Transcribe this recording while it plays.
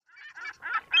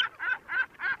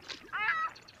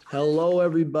Hello,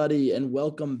 everybody, and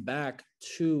welcome back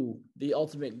to the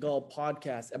Ultimate Gull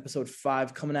podcast, episode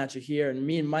 5, coming at you here. And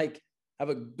me and Mike have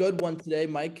a good one today.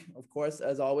 Mike, of course,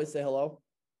 as always, say hello.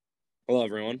 Hello,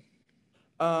 everyone.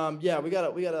 We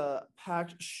got a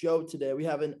packed show today. We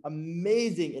have an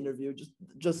amazing interview.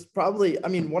 Just probably,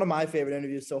 one of my favorite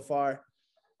interviews so far.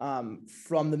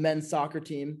 From the men's soccer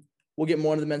team. We'll get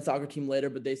more into the men's soccer team later,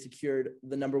 but they secured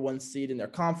the number 1 seed in their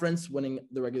conference, winning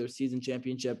the regular season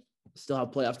championship. Still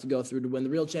have playoffs to go through to win the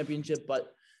real championship,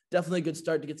 but definitely a good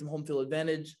start to get some home field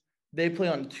advantage. They play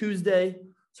on Tuesday,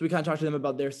 so we kind of talked to them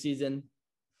about their season,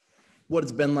 what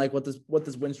it's been like, what this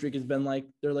win streak has been like,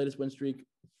 their latest win streak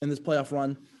in this playoff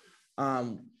run.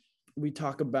 We're going to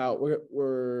talk about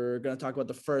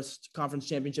the first conference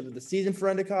championship of the season for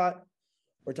Endicott.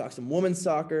 We're talking some women's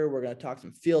soccer. We're going to talk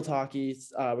some field hockey.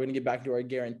 We're going to get back to our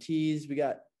guarantees. We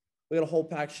got a whole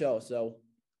packed show, so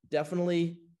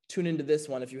definitely tune into this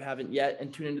one if you haven't yet,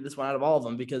 and tune into this one out of all of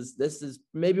them because this is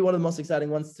maybe one of the most exciting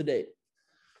ones to date.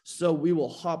 So we will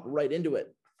hop right into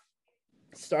it,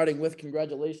 starting with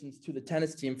congratulations to the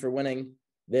tennis team for winning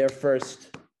the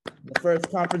first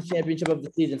conference championship of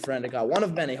the season for Endicott. One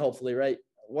of many, hopefully, right?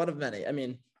 One of many.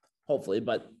 Hopefully,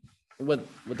 but with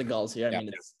the Gulls here,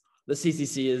 it's the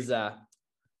CCC is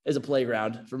a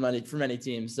playground for many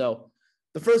teams. So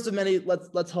the first of many.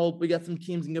 Let's hope we get some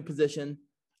teams in good position.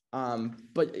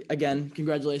 But again,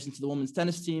 congratulations to the women's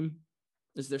tennis team.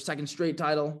 This is their second straight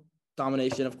title.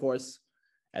 Domination, of course,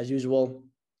 as usual.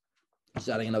 Just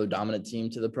adding another dominant team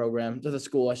to the program, to the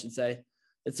school, I should say.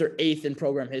 It's their 8th in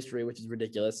program history, which is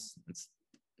ridiculous. It's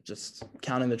just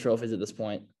counting the trophies at this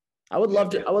point. I would love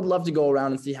to go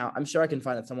around and see how. I'm sure I can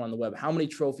find it somewhere on the web. How many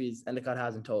trophies Endicott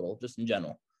has in total, just in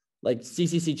general, like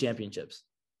CCC championships,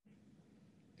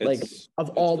 of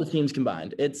all the teams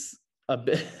combined. It's a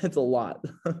lot.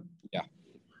 Yeah.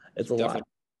 It's a lot.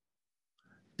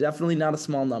 Definitely not a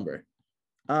small number.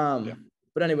 But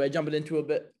anyway, jumping into a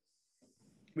bit,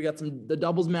 we got the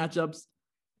doubles matchups.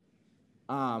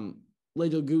 Lejo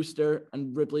Gooster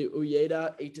and Ripley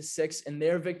Uyeda, 8-6 in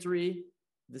their victory.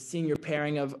 The senior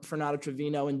pairing of Fernando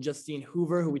Trevino and Justine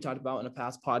Hoover, who we talked about in a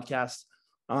past podcast.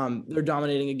 They're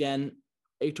dominating again,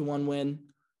 8-1 win.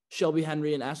 Shelby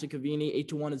Henry and Ashley Cavini,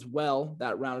 8-1 as well.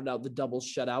 That rounded out the doubles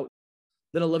shutout.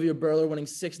 Then Olivia Burler winning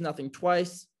 6-0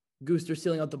 twice. Gooster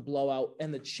sealing out the blowout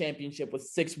and the championship with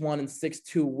 6-1 and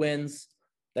 6-2 wins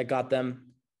that got them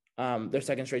their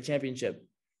second straight championship.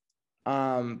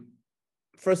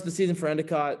 First of the season for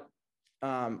Endicott,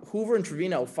 Hoover and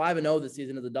Trevino, 5-0 this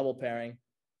season as a double pairing.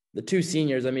 The two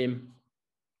seniors,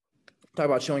 talk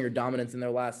about showing your dominance in their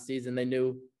last season. They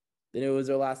knew it was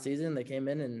their last season. They came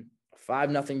in and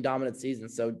 5-0 dominant season.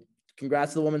 So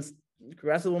congrats to the women's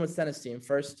tennis team.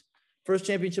 First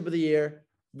championship of the year,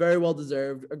 very well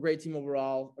deserved. A great team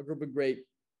overall, a group of great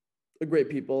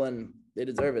people, and they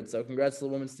deserve it. So congrats to the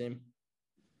women's team.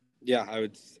 Yeah,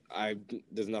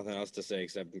 there's nothing else to say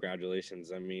except congratulations.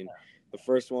 The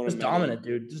first one. Just dominant,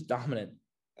 dude. Just dominant.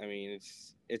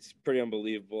 It's pretty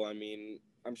unbelievable.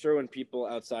 I'm sure when people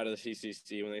outside of the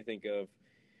CCC, when they think of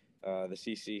the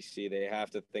CCC, they have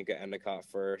to think of Endicott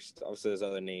first. Obviously, there's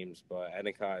other names, but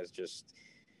Endicott is just.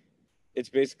 It's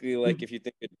basically like if you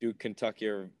think of Duke, Kentucky,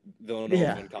 or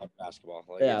Villanova in college basketball.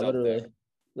 It's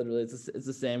literally, it's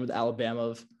the same with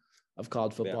Alabama of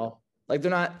college football.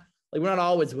 Yeah. We're not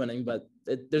always winning, but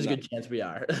there's a good chance we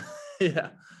are. Yeah.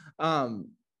 And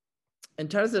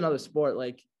tennis is another sport.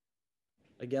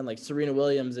 Serena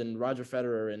Williams and Roger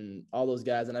Federer and all those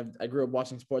guys. And I grew up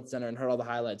watching SportsCenter and heard all the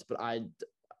highlights, but I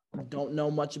don't know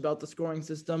much about the scoring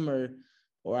system or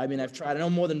I've tried. I know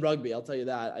more than rugby. I'll tell you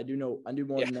that. I do more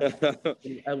than that.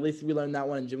 At least we learned that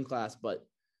one in gym class. But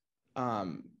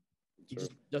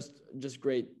just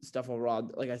great stuff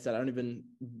overall. Like I said, I don't even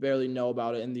barely know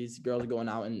about it. And these girls are going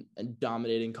out and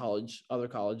dominating other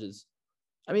colleges.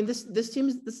 This team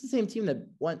is the same team that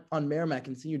went on Merrimack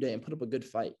and Senior Day and put up a good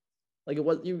fight. It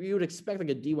was you would expect a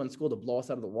D1 school to blow us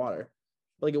out of the water.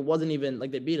 It wasn't even they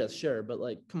beat us, sure, but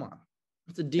come on,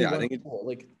 it's a D1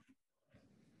 school.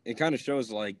 It kind of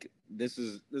shows this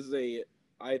is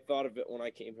I thought of it when I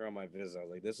came here on my visa.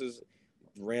 This is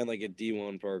ran like a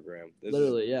D1 program.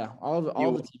 Literally, yeah. All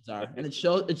the teams are, and it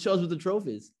shows with the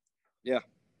trophies. Yeah,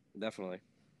 definitely.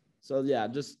 So yeah,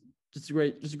 just a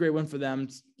great win for them.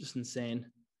 It's just insane.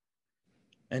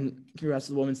 And congrats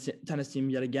to the women's tennis team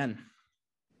yet again.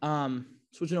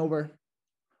 Switching over,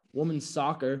 women's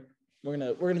soccer. We're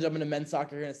gonna jump into men's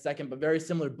soccer here in a second, but very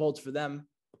similar boats for them.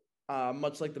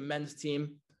 Much like the men's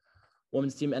team.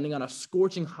 Women's team ending on a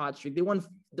scorching hot streak. They won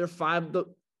their 5. The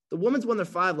women's won their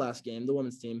 5 last game, the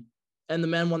women's team, and the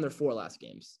men won their 4 last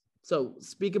games. So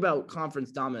speak about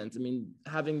conference dominance. I mean,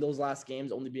 having those last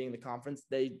games only being the conference,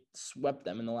 they swept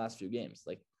them in the last few games.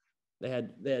 Like they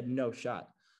had no shot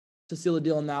to seal the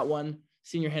deal in that one.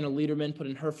 Senior Hannah Liederman put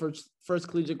in her first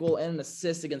collegiate goal and an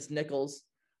assist against Nichols.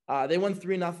 They won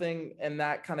 3-0, and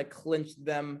that kind of clinched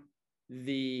them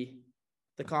the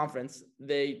conference.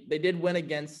 They did win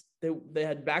against they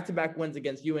had back-to-back wins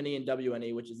against UNE and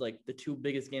WNE, which is like the two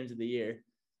biggest games of the year.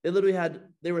 They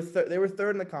were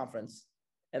third in the conference,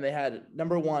 and they had the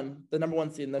number one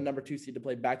seed and the number 2 seed to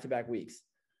play back-to-back weeks.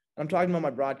 And I'm talking about my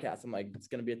broadcast. I'm like, it's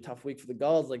going to be a tough week for the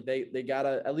Gulls. Like they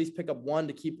gotta at least pick up one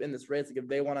to keep in this race. Like if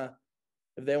they want to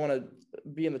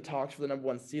be in the talks for the number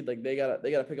 1 seed, like they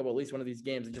gotta pick up at least one of these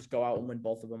games and just go out and win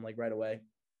both of them like right away.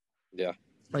 Yeah,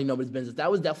 like nobody's business. That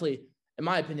was definitely, in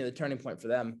my opinion, the turning point for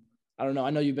them. I don't know.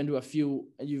 I know you've been to a few,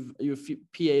 you've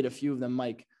PA'd a few of them,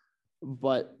 Mike,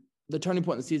 but the turning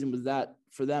point in the season was that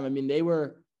for them. I mean, they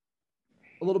were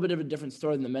a little bit of a different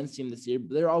story than the men's team this year,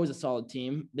 but they're always a solid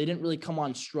team. They didn't really come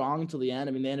on strong until the end.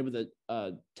 I mean, they ended with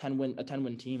a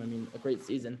 10-win team. I mean, a great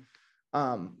season.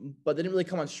 But they didn't really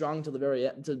come on strong until the very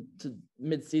end, to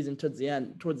mid-season towards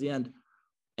the end.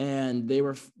 And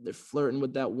they're flirting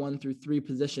with that 1 through 3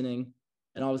 positioning.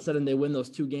 And all of a sudden they win those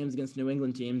 2 games against New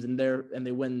England teams, and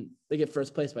they get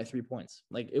first place by 3 points.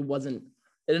 Like it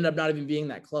ended up not even being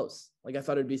that close. Like I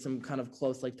thought it'd be some kind of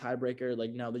close, like tiebreaker.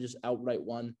 Like no, they just outright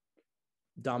won,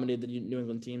 dominated the New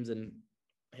England teams, and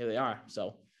here they are.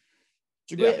 So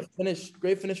it's a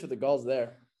great finish for the Gulls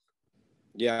there.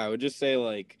 Yeah, I would just say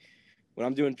like when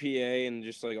I'm doing PA and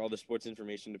just like all the sports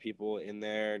information to people in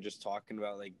there, just talking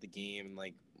about like the game and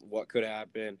like what could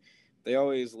happen, they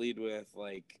always lead with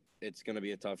like it's going to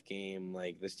be a tough game.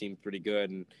 Like this team's pretty good.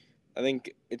 And I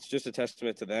think it's just a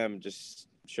testament to them just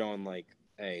showing like,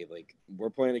 hey, like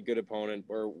we're playing a good opponent.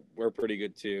 We're pretty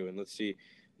good too. And let's see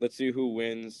who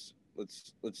wins.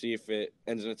 Let's see if it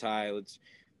ends in a tie. Let's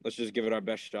just give it our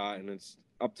best shot. And it's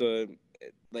up to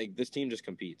like this team just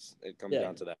competes. It comes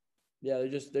down to that. Yeah.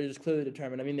 They're just clearly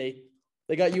determined. I mean, they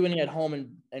got UNE at home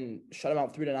and shut them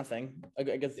out 3-0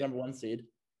 against the number 1 seed.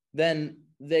 Then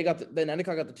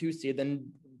Endicott got the 2 seed.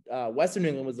 Then Western New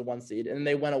England was the 1 seed, and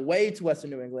they went away to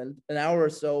Western New England an hour or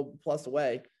so plus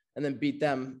away, and then beat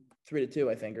them 3-2,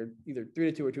 I think, or either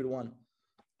 3-2 or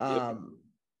 2-1.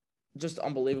 Just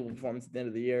unbelievable performance at the end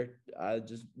of the year.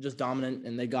 Just dominant,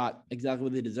 and they got exactly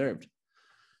what they deserved.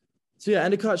 So yeah,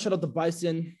 Endicott shut out the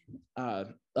Bison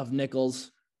of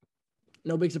Nichols.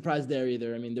 No big surprise there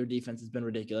either. I mean, their defense has been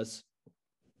ridiculous.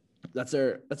 That's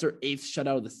their 8th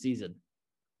shutout of the season.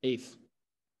 8th.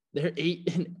 They're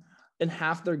 8 in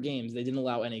half their games. They didn't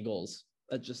allow any goals.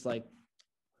 That's just like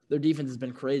their defense has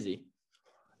been crazy.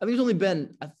 I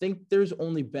think there's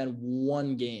only been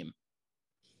 1 game.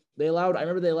 I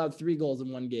remember they allowed 3 goals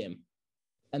in 1 game,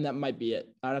 and that might be it.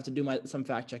 I'd have to do some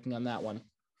fact checking on that one,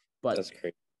 but that's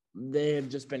crazy. They have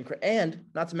just been and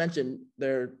not to mention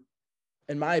they're,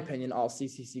 in my opinion, all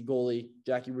CCC goalie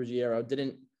Jackie Ruggiero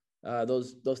didn't.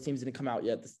 Those teams didn't come out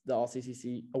yet. The all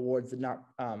CCC awards did not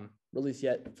release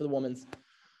yet for the women's.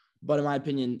 But in my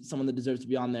opinion, someone that deserves to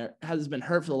be on there has been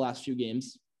hurt for the last few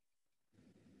games.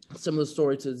 Similar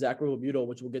story to Zach Rubabuto,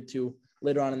 which we'll get to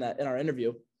later on in our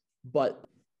interview. But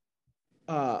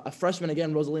a freshman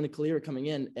again, Rosalina Calera, coming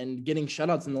in and getting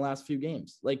shutouts in the last few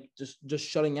games, like just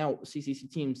shutting out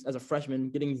CCC teams as a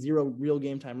freshman, getting 0 real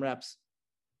game time reps.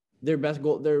 Their best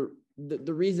goal,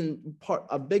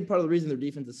 a big part of the reason their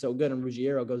defense is so good, and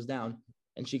Ruggiero goes down,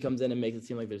 and she comes in and makes it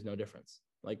seem like there's no difference.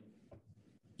 Like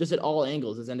just at all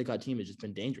angles, this Endicott team has just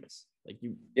been dangerous. Like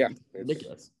it's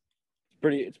ridiculous.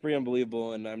 It's pretty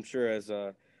unbelievable, and I'm sure as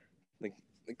the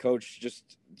coach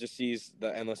just sees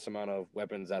the endless amount of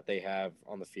weapons that they have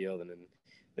on the field, and then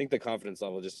I think the confidence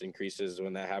level just increases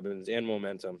when that happens, and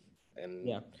momentum.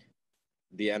 And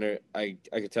I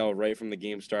could tell right from the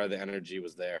game start the energy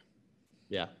was there.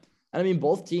 Yeah. And I mean,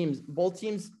 both teams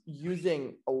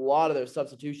using a lot of their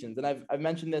substitutions. And I've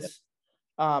mentioned this.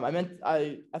 I think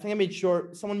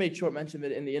someone made short mention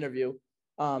of it in the interview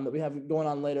that we have going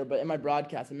on later, but in my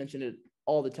broadcast, I mentioned it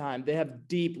all the time. They have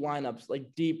deep lineups,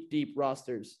 like deep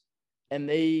rosters. And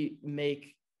they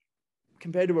make,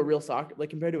 compared to a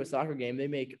soccer game, they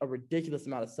make a ridiculous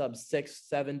amount of subs, 6,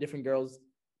 7 different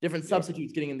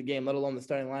substitutes getting in the game, let alone the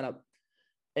starting lineup.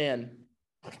 And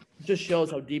just shows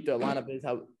how deep their lineup is,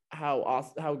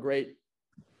 how great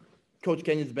Coach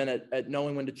Kenyon's been at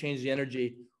knowing when to change the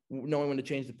energy, knowing when to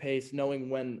change the pace, knowing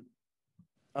when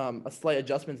a slight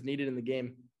adjustment is needed in the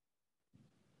game.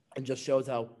 And just shows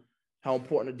how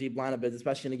important a deep lineup is,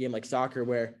 especially in a game like soccer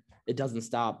where it doesn't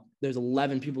stop. There's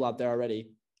 11 people out there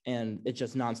already, and it's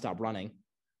just nonstop running.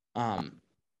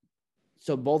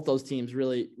 So both those teams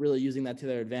really, really using that to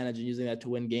their advantage and using that to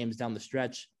win games down the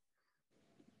stretch.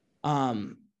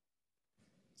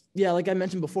 Yeah, like I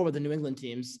mentioned before with the New England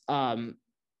teams,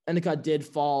 Endicott did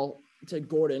fall to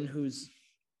Gordon, who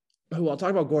I'll talk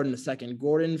about Gordon in a second.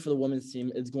 Gordon for the women's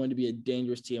team is going to be a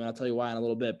dangerous team, and I'll tell you why in a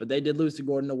little bit. But they did lose to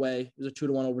Gordon away. It was a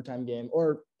 2-1 overtime game,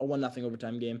 or a 1-0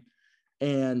 overtime game,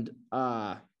 and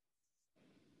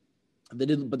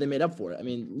they made up for it. I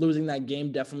mean, losing that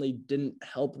game definitely didn't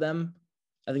help them.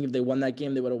 I think if they won that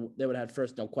game, they would have had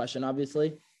first, no question,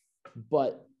 obviously.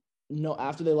 But no,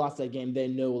 after they lost that game, they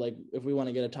knew, like, if we want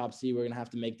to get a top seed, we're gonna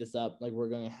have to make this up. Like, we're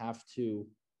gonna have to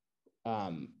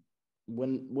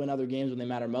win other games when they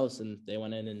matter most, and they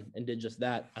went in and did just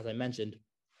that, as I mentioned.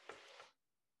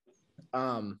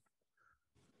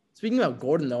 Speaking about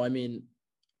Gordon, though, I mean,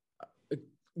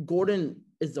 Gordon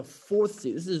is the 4th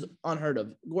seed. This is unheard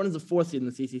of. Gordon's the 4th seed in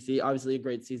the CCC. Obviously, a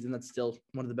great season. That's still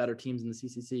one of the better teams in the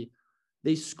CCC.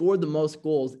 They scored the most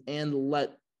goals and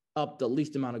let up the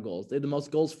least amount of goals. They had the most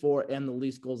goals for and the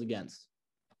least goals against.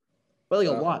 But like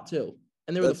a lot too.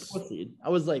 And they were the 4th seed. I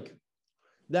was like,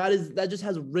 that just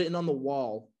has written on the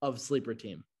wall of sleeper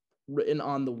team. Written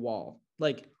on the wall.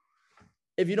 Like,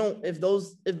 if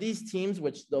these teams,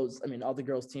 all the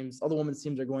girls' teams, all the women's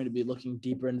teams are going to be looking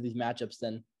deeper into these matchups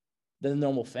than the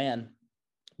normal fan.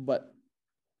 But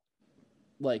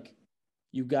like,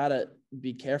 you gotta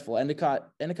be careful.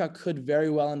 Endicott could very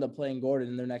well end up playing Gordon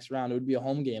in their next round. It would be a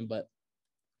home game, but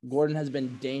Gordon has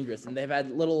been dangerous, and they've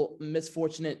had little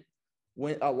misfortunate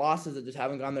losses that just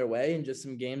haven't gone their way, and just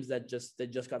some games that just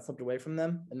got slipped away from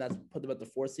them, and that's put them at the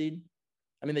 4th seed.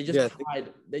 I mean, they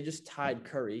just tied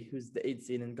Curry, who's the 8th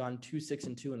seed, and gone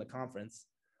 2-6-2 in the conference.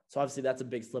 So obviously that's a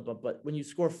big slip up. But when you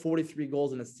score 43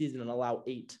 goals in a season and allow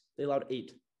 8, they allowed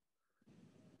 8.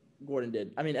 Gordon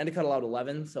did. I mean, Endicott allowed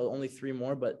 11, so only 3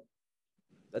 more, but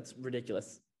that's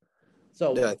ridiculous.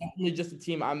 So definitely just a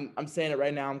team. I'm saying it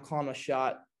right now. I'm calling a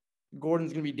shot.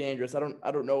 Gordon's gonna be dangerous. I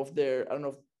don't know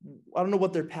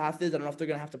what their path is. I don't know if they're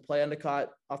gonna have to play Endicott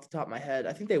off the top of my head.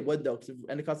 I think they would, though, because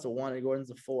Endicott's a 1 and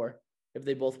Gordon's a 4. If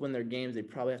they both win their games, they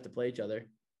probably have to play each other.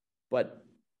 But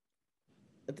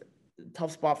it's a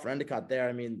tough spot for Endicott there.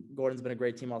 I mean, Gordon's been a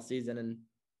great team all season,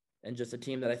 and just a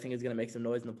team that I think is going to make some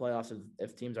noise in the playoffs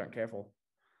if teams aren't careful.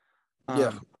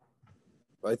 Yeah.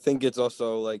 I think it's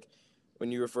also, like, when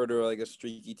you refer to, like, a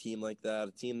streaky team like that,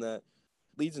 a team that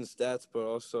leads in stats, but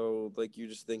also, like, you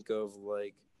just think of,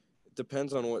 like, it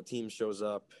depends on what team shows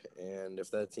up, and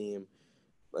if that team,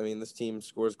 I mean, this team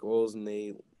scores goals and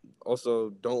they also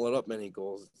don't let up many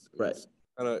goals. Right.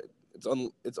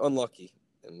 It's unlucky.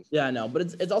 And yeah, I know, but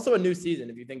it's also a new season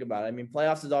if you think about it. I mean,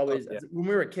 playoffs is always when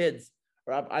we were kids.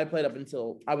 Or I played up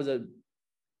until I was an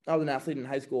athlete in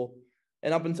high school,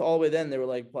 and up until all the way then they were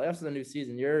like, playoffs is a new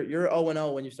season. You're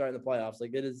 0-0 when you start in the playoffs.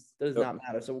 Like, it does not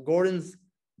matter. So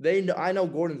I know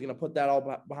Gordon's gonna put that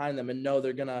all behind them and know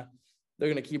they're gonna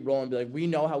keep rolling. And be like, we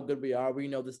know how good we are. We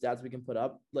know the stats we can put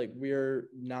up. Like, we're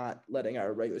not letting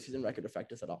our regular season record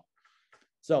affect us at all.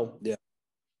 So yeah.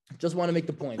 Just want to make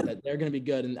the point that they're going to be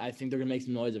good, and I think they're going to make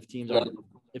some noise if teams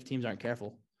aren't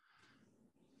careful.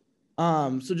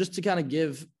 So just to kind of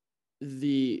give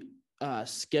the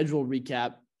schedule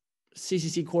recap,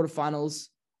 CCC quarterfinals,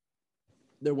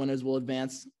 their winners will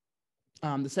advance. The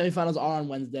semifinals are on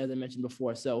Wednesday, as I mentioned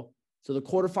before. So the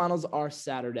quarterfinals are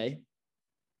Saturday.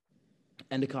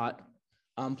 Endicott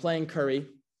playing Curry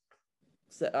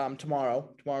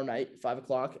tomorrow night,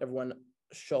 5:00. Everyone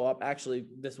show up. Actually,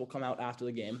 this will come out after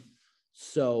the game.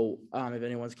 So if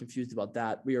anyone's confused about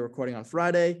that, we are recording on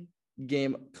Friday.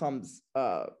 Game is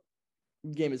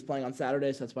playing on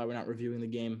Saturday, so that's why we're not reviewing the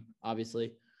game,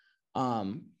 obviously.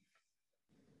 But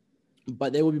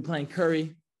they will be playing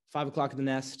Curry, 5:00 at the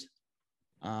Nest.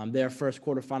 Their first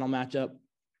quarterfinal matchup.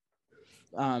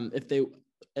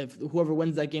 If whoever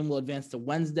wins that game will advance to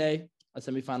Wednesday, a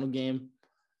semifinal game.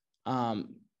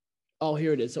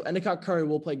 Here it is. So Endicott Curry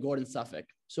will play Gordon Suffolk.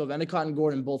 So if Endicott and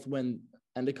Gordon both win,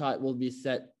 Endicott will be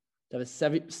set to have a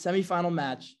semifinal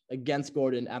match against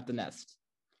Gordon at the Nest.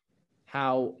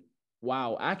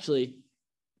 Wow. Actually,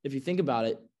 if you think about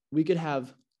it, we could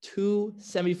have 2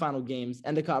 semifinal games,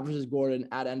 Endicott versus Gordon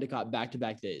at Endicott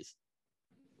back-to-back days.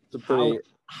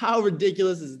 How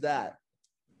ridiculous is that?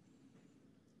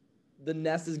 The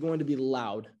Nest is going to be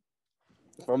loud.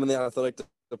 If I'm in the athletic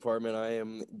department, I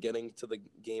am getting to the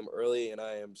game early, and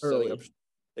I am setting up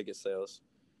ticket sales.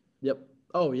 Yep.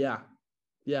 Oh, yeah.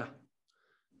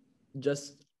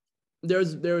 Just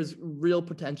there's real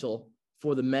potential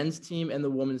for the men's team and the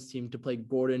women's team to play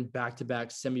Gordon back-to-back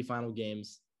semifinal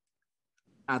games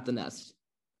at the Nest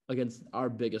against our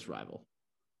biggest rival.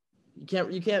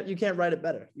 You can't write it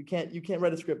better. You can't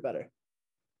write a script better.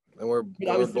 And we're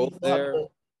Obviously, both there.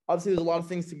 Obviously, there's a lot of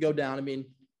things to go down. I mean,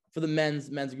 for the men's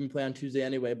are going to play on Tuesday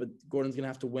anyway, but Gordon's going to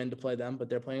have to win to play them. But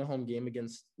they're playing a home game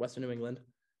against Western New England.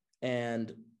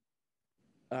 And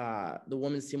the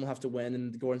women's team will have to win,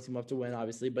 and the Gordon's team will have to win,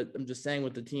 obviously. But I'm just saying,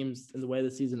 with the teams and the way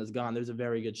the season has gone, there's a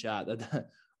very good shot that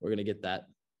we're going to get that.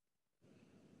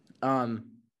 And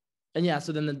yeah,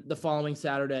 so then the following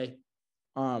Saturday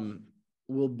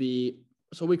will be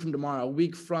 – so a week from tomorrow, a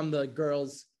week from the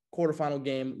girls' quarterfinal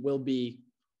game will be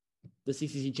the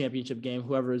CCC championship game,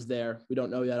 whoever is there. We don't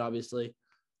know yet, obviously.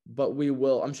 But we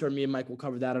will – I'm sure me and Mike will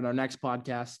cover that on our next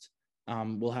podcast.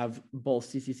 We'll have both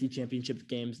CCC championship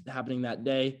games happening that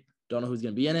day. Don't know who's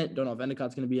going to be in it. Don't know if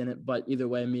Endicott's going to be in it. But either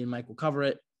way, me and Mike will cover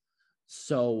it.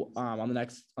 So on the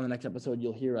next episode,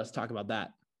 you'll hear us talk about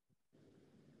that.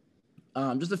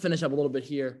 Just to finish up a little bit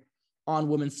here on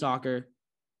women's soccer,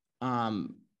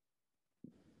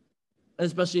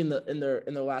 especially in their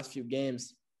last few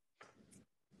games,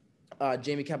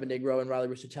 Jamie Caponegro and Riley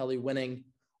Riccitelli winning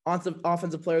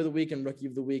Offensive Player of the Week and Rookie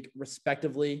of the Week,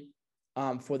 respectively,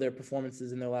 for their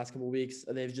performances in their last couple of weeks.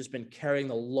 They've just been carrying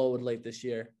the load late this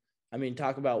year. I mean,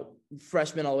 talk about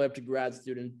freshmen all the way up to grad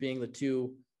student being the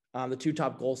two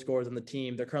top goal scorers on the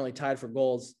team. They're currently tied for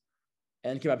goals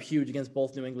and came up huge against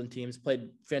both New England teams, played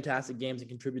fantastic games and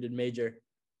contributed major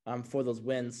for those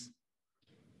wins.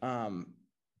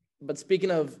 But speaking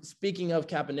of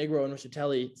Caponegro and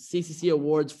Riccitelli, CCC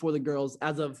awards for the girls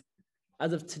as of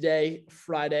today,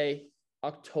 Friday,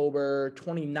 October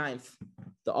 29th,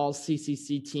 the all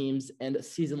CCC teams and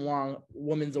season-long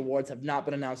women's awards have not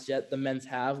been announced yet. The men's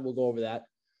have. We'll go over that.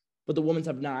 But the women's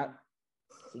have not.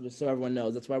 So just so everyone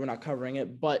knows, that's why we're not covering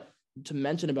it. But to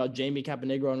mention about Jamie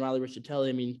Caponegro and Riley Riccitelli,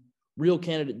 I mean, real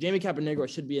candidate. Jamie Caponegro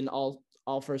should be an all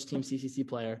first team CCC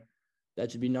player.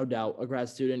 That should be no doubt. A grad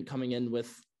student coming in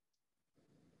with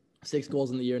 6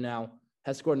 goals in the year now,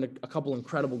 has scored a couple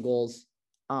incredible goals.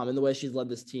 In the way she's led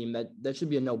this team, that should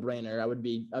be a no-brainer. I would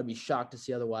be shocked to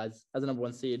see otherwise as a number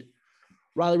 1 seed.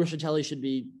 Riley Riccitelli should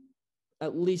be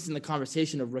at least in the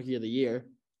conversation of Rookie of the Year.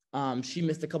 She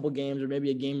missed a couple games or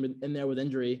maybe a game in there with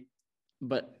injury,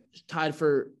 but tied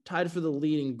for the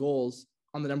leading goals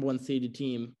on the number 1 seeded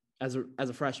team as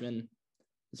a freshman.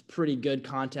 It's pretty good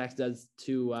context as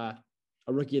to a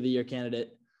Rookie of the Year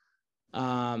candidate.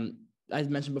 I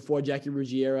mentioned before, Jackie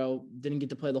Ruggiero didn't get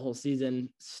to play the whole season.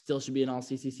 Still should be an all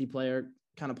CCC player.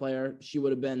 She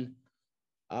would have been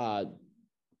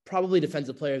probably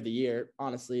Defensive Player of the Year,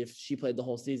 honestly, if she played the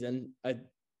whole season. I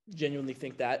genuinely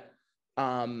think that.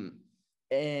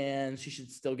 And she should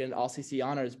still get an all CC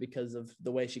honors because of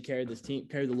the way she carried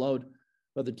the load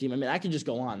of the team. I mean, I could just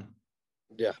go on.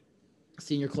 Yeah.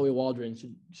 Senior Chloe Waldron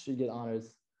should get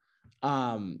honors.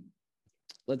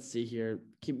 Let's see here.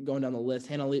 Keep going down the list.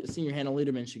 Senior Hannah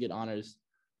Liederman should get honors.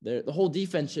 The whole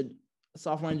defense should.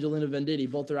 Sophomore Angelina Venditti,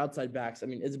 both their outside backs. I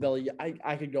mean, Isabella,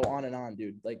 I could go on and on,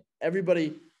 dude. Like,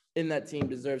 everybody in that team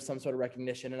deserves some sort of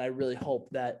recognition, and I really hope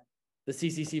that the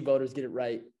CCC voters get it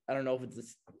right. I don't know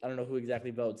who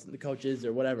exactly votes, the coaches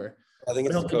or whatever. I think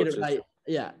it's the coaches. Right.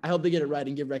 Yeah, I hope they get it right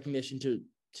and give recognition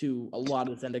to a lot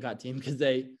of this Endicott team because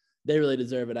they really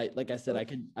deserve it. Like I said,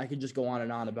 I could just go on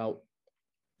and on about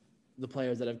the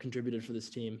players that have contributed for this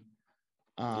team.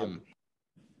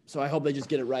 So I hope they just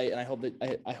get it right, and I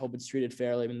hope it's treated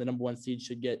fairly. I mean, the number 1 seed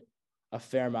should get a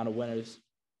fair amount of winners.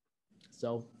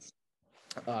 So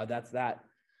that's that.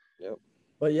 Yep.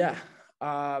 But yeah,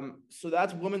 so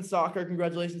that's women's soccer.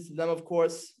 Congratulations to them, of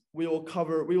course. We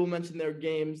will mention their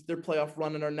games, their playoff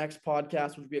run in our next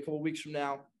podcast, which will be a couple of weeks from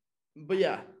now. But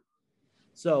yeah,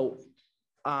 so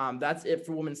that's it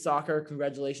for women's soccer.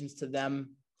 Congratulations to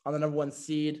them on the number 1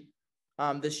 seed.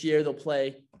 This year they'll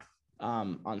play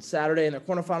on Saturday in their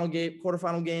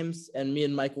quarterfinal games, and me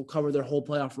and Mike will cover their whole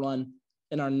playoff run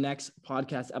in our next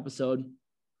podcast episode.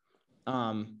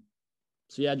 So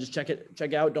yeah, just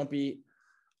check out. Don't be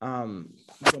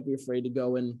afraid to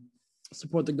go and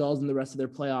support the Gulls in the rest of their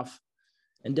playoff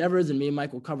endeavors, and me and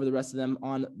Mike will cover the rest of them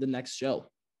on the next show.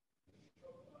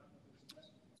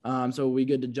 So are we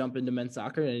good to jump into men's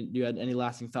soccer? And do you have any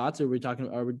lasting thoughts, or are we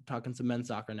talking some men's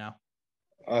soccer now?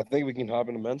 I think we can hop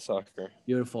into men's soccer.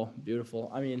 Beautiful.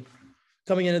 I mean,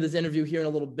 coming into this interview here in a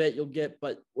little bit,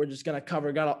 but we're just going to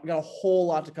cover, got a whole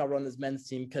lot to cover on this men's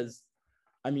team because,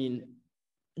 I mean,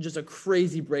 just a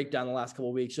crazy breakdown the last couple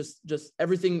of weeks. Just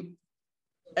everything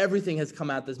has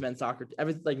come at this men's soccer.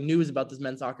 Everything, like, news about this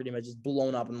men's soccer team has just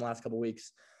blown up in the last couple of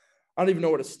weeks. I don't even know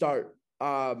where to start.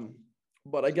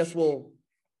 But I guess we'll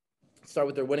start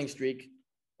with their winning streak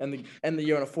and end the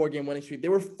year on a 4-game winning streak. They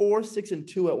were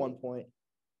 4-6-2 at one point.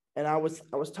 And I was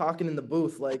talking in the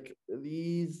booth, like,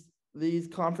 these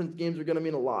conference games are going to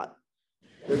mean a lot.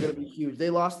 They're going to be huge. They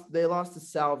lost to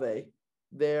Salve.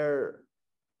 They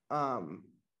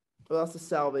lost to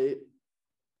Salve,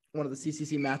 one of the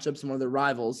CCC matchups and one of their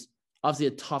rivals. Obviously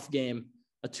a tough game,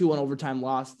 a 2-1 overtime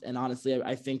loss. And honestly,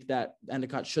 I think that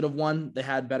Endicott should have won. They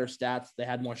had better stats. They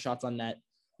had more shots on net.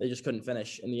 They just couldn't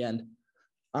finish in the end.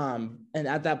 And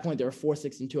at that point, they were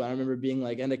 4-6-2. I remember being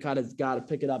like, Endicott has got to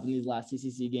pick it up in these last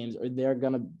CCC games, or they're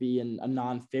going to be in a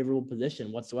non-favorable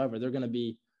position whatsoever. They're going to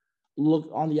be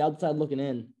on the outside looking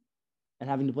in and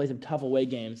having to play some tough away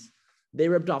games. They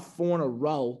ripped off 4 in a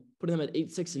row, putting them at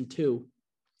 8-6-2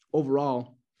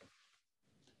 overall,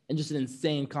 and just an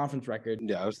insane conference record.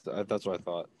 Yeah, that's what I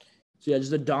thought. So yeah,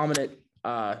 just a dominant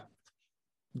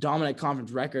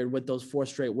conference record with those 4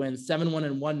 straight wins.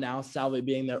 7-1-1 now, Salve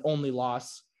being their only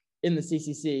loss in the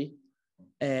CCC,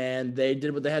 and they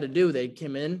did what they had to do. They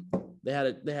came in,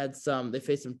 they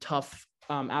faced some tough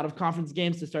out of conference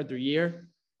games to start their year.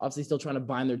 Obviously, still trying to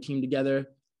bind their team together,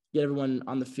 get everyone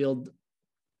on the field,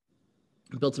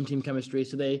 build some team chemistry.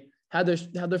 So they had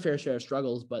their fair share of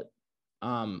struggles, but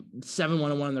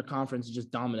 7-1-1 in their conference is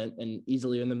just dominant and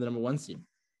easily in the number 1 seed.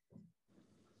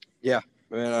 Yeah,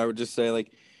 man, I would just say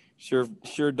like sure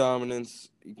dominance.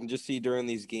 You can just see during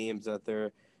these games that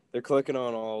they're clicking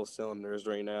on all cylinders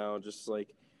right now. Just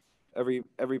like every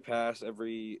pass,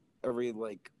 every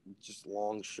like just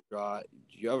long shot,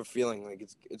 you have a feeling like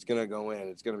it's gonna go in.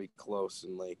 It's gonna be close,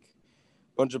 and like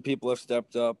a bunch of people have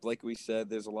stepped up. Like we said,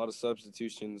 there's a lot of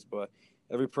substitutions, but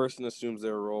every person assumes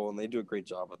their role, and they do a great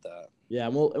job with that. Yeah,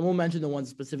 and we'll mention the ones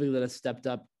specifically that have stepped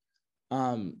up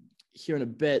here in a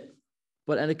bit.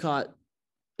 But Endicott,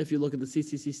 if you look at the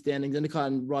CCC standings,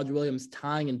 Endicott and Roger Williams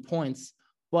tying in points.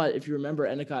 But if you remember,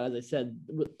 Endicott, as I said,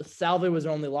 Salve was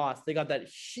their only loss. They got that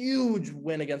huge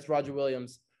win against Roger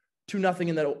Williams, 2-0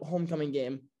 in that homecoming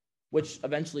game, which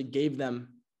eventually gave them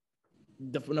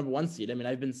the number 1 seed. I mean,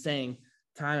 I've been saying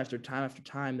time after time after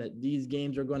time that these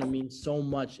games are going to mean so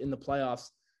much in the playoffs.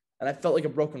 And I felt like a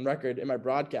broken record in my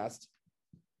broadcast.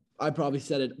 I probably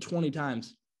said it 20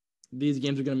 times. These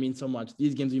games are going to mean so much.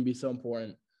 These games are going to be so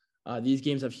important. These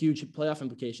games have huge playoff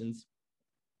implications.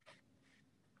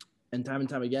 And time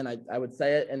again, I would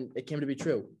say it, and it came to be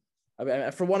true. I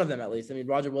mean, for one of them, at least. I mean,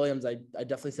 Roger Williams, I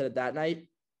definitely said it that night,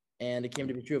 and it came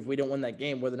to be true. If we don't win that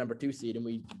game, we're the number 2 seed, and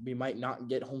we might not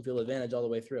get home field advantage all the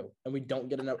way through, and we don't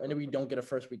get a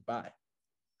first week bye.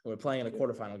 We're playing in a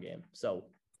quarterfinal game, so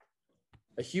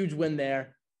a huge win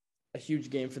there, a huge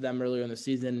game for them earlier in the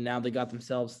season, and now they got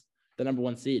themselves the number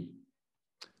 1 seed.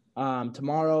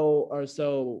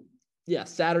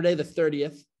 Saturday the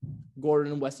 30th,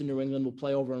 Gordon and Western New England will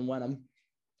play over in Wenham,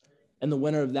 and the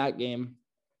winner of that game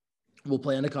will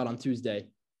play Endicott on Tuesday.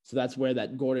 So that's where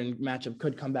that Gordon matchup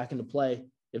could come back into play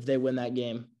if they win that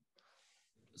game.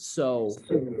 So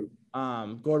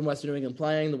Gordon, Western New England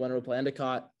playing, the winner will play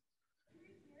Endicott.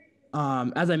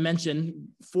 As I mentioned,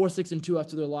 4-6-2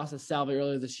 after their loss to Salve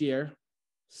earlier this year.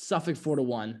 Suffolk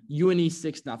 4-1, UNE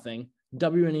 6-0,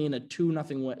 WNE in a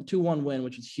 2-1 win,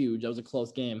 which was huge. That was a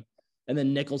close game. And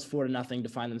then Nichols 4-0 to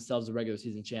find themselves the regular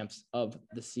season champs of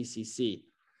the CCC.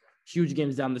 Huge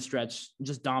games down the stretch,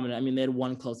 just dominant. I mean, they had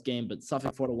one close game, but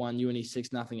Suffolk 4-1, UNE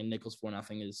 6-0, and Nichols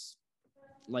 4-0 is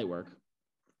light work.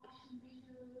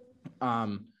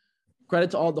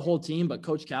 Credit to the whole team, but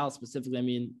Coach Cal specifically. I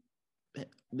mean,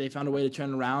 they found a way to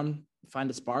turn around, find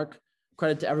a spark.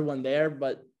 Credit to everyone there,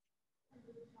 but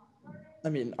I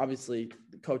mean, obviously,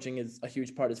 coaching is a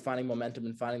huge part. Is finding momentum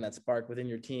and finding that spark within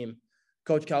your team.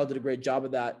 Coach Cal did a great job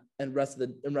of that, and rest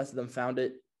of them found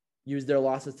it, used their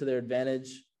losses to their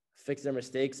advantage, fixed their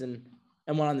mistakes, and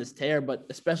went on this tear. But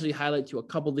especially highlight to a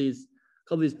couple of these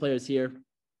players here.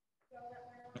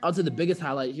 I'd say the biggest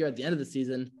highlight here at the end of the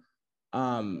season,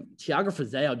 Thiago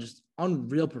Frazao, just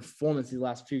unreal performance these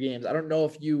last few games. I don't know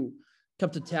if you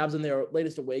kept the tabs on their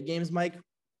latest away games, Mike.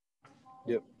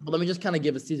 Yep. But let me just kind of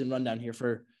give a season rundown here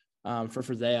for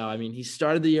Frazao. I mean, he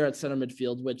started the year at center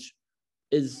midfield, which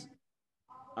is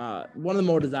one of the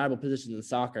more desirable positions in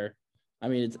soccer. I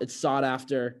mean, it's sought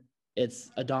after.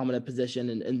 It's a dominant position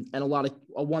and one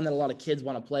that a lot of kids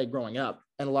want to play growing up,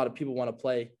 and a lot of people want to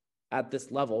play at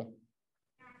this level.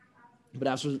 But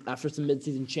after some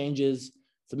midseason changes,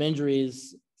 some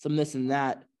injuries, some this and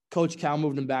that, Coach Cal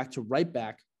moved him back to right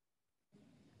back,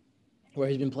 where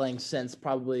he's been playing since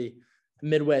probably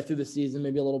midway through the season,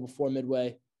 maybe a little before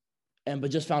midway,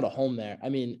 but just found a home there. I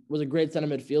mean, was a great center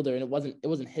midfielder, and it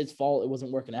wasn't his fault. It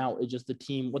wasn't working out. It's just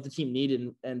what the team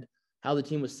needed and how the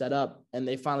team was set up, and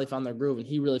they finally found their groove, and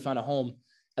he really found a home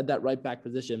at that right back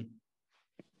position.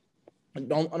 And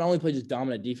not only played just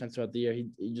dominant defense throughout the year,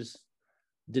 he just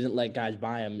didn't let guys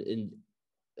by him. And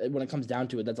when it comes down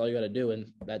to it, that's all you got to do.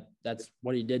 And that's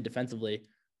what he did defensively.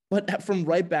 But from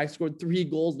right back, scored 3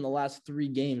 goals in the last 3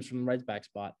 games from the right back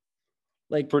spot.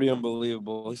 Like, pretty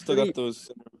unbelievable. He still got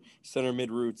those center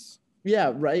mid roots.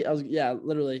 Yeah, right.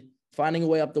 Literally finding a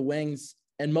way up the wings.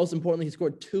 And most importantly, he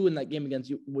scored 2 in that game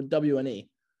against WNE.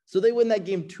 So they win that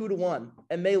game 2-1,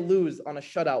 and they lose on a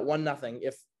shutout 1-0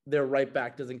 if their right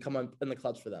back doesn't come up in the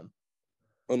clutch for them.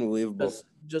 Unbelievable.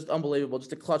 Just unbelievable.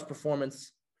 Just a clutch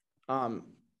performance. And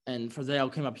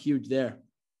Frazao came up huge there.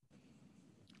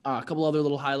 A couple other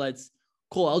little highlights.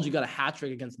 Cole Elgin got a hat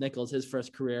trick against Nichols, his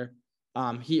first career.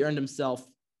 He earned himself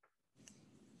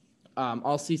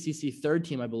all CCC third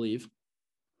team, I believe.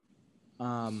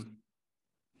 So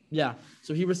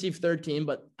he received third team,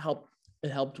 but it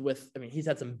helped with, he's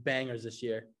had some bangers this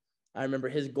year. I remember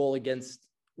his goal against,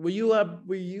 were you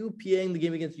PAing the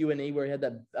game against UNE where he had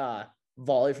that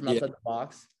volley from outside the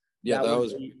box? Yeah, that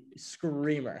was a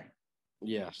screamer.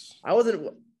 Yes. I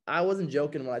wasn't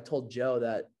joking when I told Joe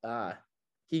that I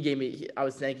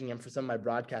was thanking him for some of my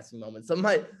broadcasting moments. Some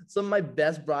of my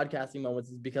best broadcasting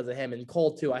moments is because of him. And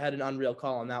Cole too. I had an unreal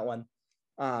call on that one.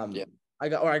 I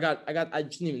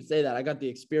shouldn't even say that. I got the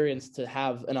experience to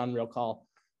have an unreal call.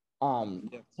 So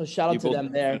shout out to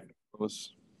them there.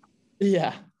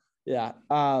 Yeah.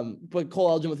 But Cole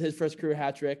Elgin with his first career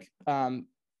hat trick,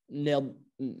 nailed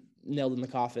in the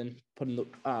coffin, put the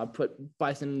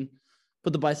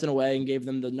Bison away and gave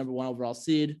them the number 1 overall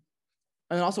seed.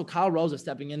 And then also Kyle Rosa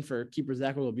stepping in for keeper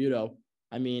Zach Robuto.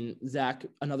 Zach,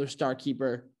 another star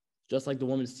keeper, just like the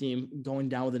women's team, going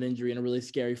down with an injury in a really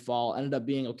scary fall, ended up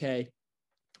being okay,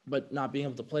 but not being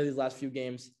able to play these last few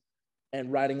games and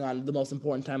riding on the most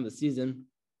important time of the season.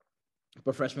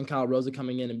 But freshman Kyle Rosa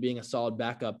coming in and being a solid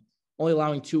backup, only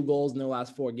allowing 2 goals in their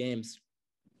last 4 games.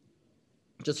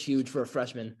 Just huge for a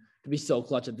freshman to be so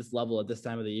clutch at this level at this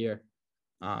time of the year.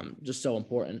 Just so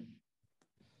important.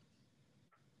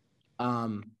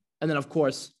 And then, of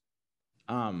course,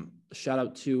 shout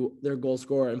out to their goal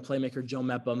scorer and playmaker, Joe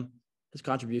Mepham. His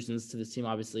contributions to this team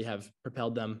obviously have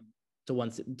propelled them to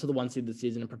the 1 seed this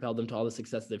season and propelled them to all the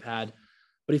success they've had.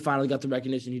 But he finally got the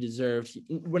recognition he deserved,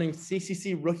 winning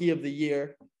CCC Rookie of the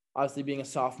Year, obviously being a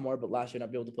sophomore, but last year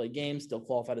not be able to play games, still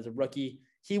qualified as a rookie.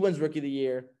 He wins Rookie of the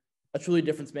Year, a truly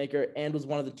difference maker, and was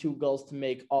one of the 2 Gulls to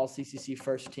make all CCC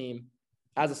first team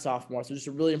as a sophomore. So just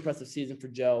a really impressive season for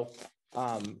Joe.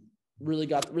 Really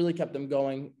kept them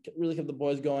going, really kept the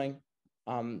boys going.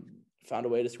 Found a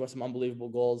way to score some unbelievable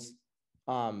goals.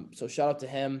 So shout out to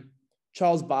him.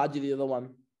 Charles Badji, the other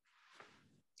one,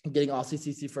 getting all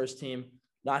CCC first team.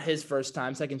 Not his first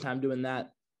time, second time doing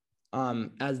that.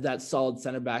 As that solid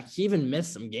center back. He even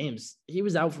missed some games. He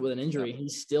was out with an injury. He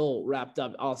still wrapped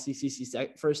up all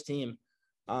CCC first team.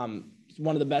 One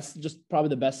of the best, just probably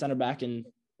the best center back in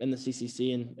the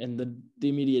CCC and in the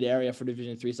immediate area for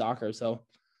Division III soccer. So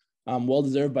well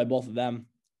deserved by both of them.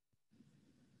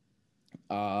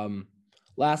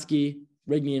 Lasky,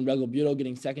 Rigney, and Regal Buto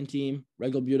getting second team.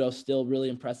 Regal Buto still really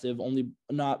impressive. Only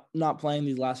not playing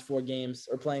these last 4 games,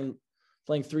 or playing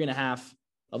 3.5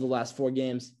 of the last 4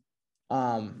 games.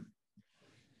 And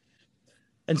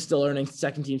still earning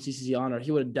second team CCC honor.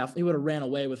 He would have ran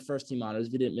away with first team honors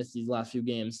if he didn't miss these last few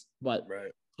games. But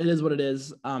It is what it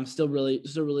is. Still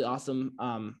really awesome.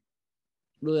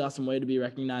 Really awesome way to be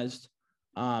recognized.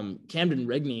 Camden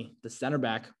Rigney, the center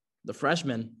back, the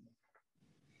freshman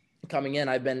coming in.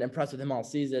 I've been impressed with him all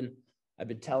season. I've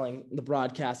been telling the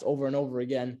broadcast over and over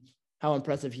again how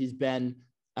impressive he's been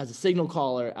as a signal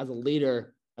caller, as a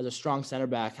leader, as a strong center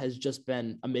back. Has just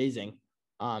been amazing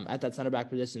at that center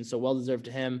back position. So well deserved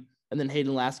to him. And then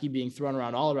Hayden Lasky being thrown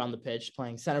around all around the pitch,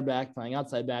 playing center back, playing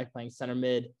outside back, playing center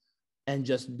mid, and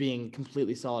just being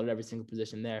completely solid at every single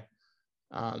position there.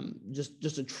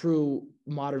 Just a true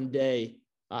modern day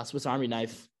Swiss Army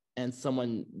knife, and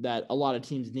someone that a lot of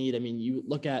teams need. You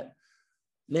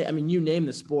name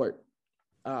the sport.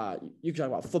 You can talk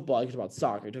about football, you can talk about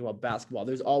soccer, you can talk about basketball.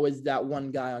 There's always that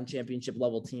one guy on championship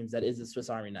level teams that is a Swiss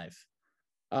Army knife.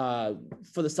 For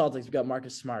the Celtics, we've got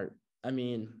Marcus Smart.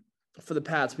 For the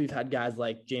Pats, we've had guys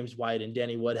like James White and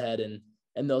Danny Woodhead and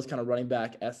those kind of running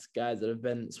back-esque guys that have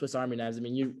been Swiss Army knives.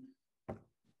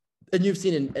 You've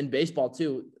seen in baseball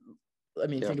too.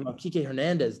 Think about Kike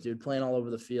Hernandez, dude, playing all over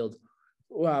the field.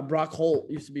 Brock Holt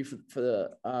used to be for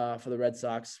the Red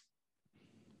Sox.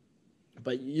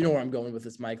 But you know where I'm going with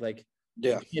this, Mike.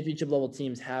 Championship level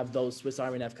teams have those Swiss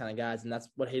Army knife kind of guys, and that's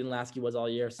what Hayden Lasky was all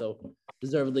year. So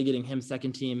deservedly getting him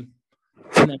second team.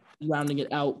 And then rounding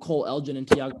it out, Cole Elgin and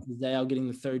Tiago Frazao getting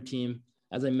the third team,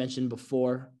 as I mentioned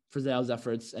before, Frazao's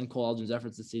efforts and Cole Elgin's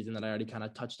efforts this season that I already kind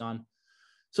of touched on.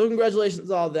 So congratulations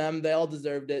to all of them. They all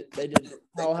deserved it. They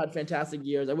all had fantastic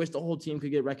years. I wish the whole team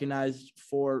could get recognized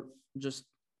for just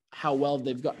how well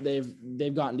they've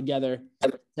gotten together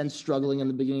and struggling in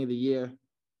the beginning of the year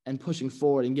and pushing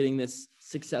forward and getting this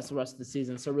successful rest of the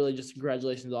season. So really just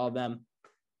congratulations to all of them.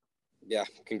 Yeah,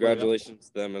 congratulations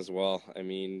to them as well. I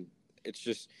mean, it's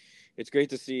great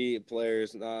to see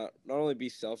players not only be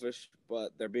selfish,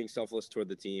 but they're being selfless toward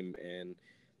the team, and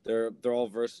they're all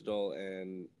versatile,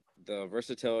 and the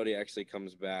versatility actually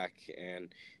comes back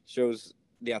and shows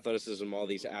the athleticism of all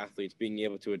these athletes being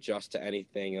able to adjust to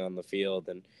anything on the field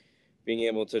and being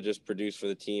able to just produce for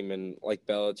the team. And like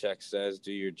Belichick says,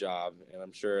 do your job. And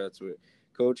I'm sure that's what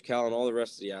Coach Cal and all the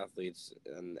rest of the athletes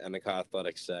and Endicott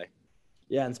Athletics say.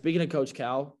 Yeah, and speaking of Coach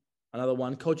Cal, another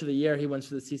one, Coach of the Year, he went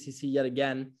to the CCC yet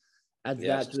again. Adds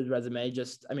that to his resume.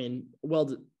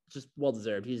 Well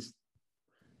deserved.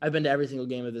 I've been to every single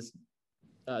game of this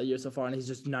year so far, and he's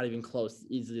just not even close.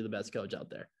 Easily the best coach out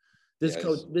there.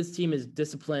 This team is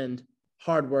disciplined,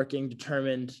 hardworking,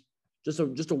 determined. Just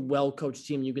a well-coached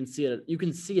team. You can see it. You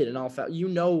can see it in all facets. You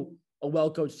know a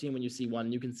well-coached team when you see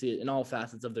one. You can see it in all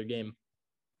facets of their game.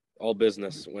 All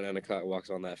business when Endicott walks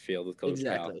on that field with Coach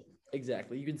Cal.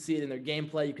 Exactly. You can see it in their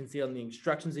gameplay. You can see it on the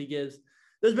instructions he gives.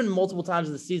 There's been multiple times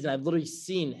in the season I've literally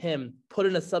seen him put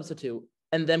in a substitute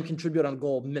and then contribute on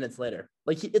goal minutes later.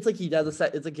 It's like he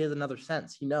has another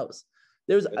sense. He knows.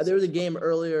 There was a game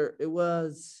earlier. It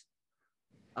was,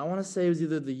 I want to say it was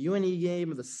either the UNE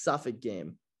game or the Suffolk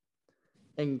game.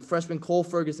 And freshman Cole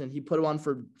Ferguson, he put him on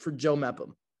for Joe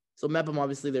Mepham. So Mepham,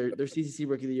 obviously, their CCC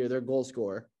Rookie of the Year, their goal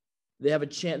scorer. They have a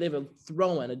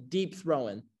throw-in, a deep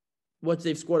throw-in, which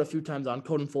they've scored a few times on.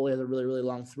 Coden Foley has a really, really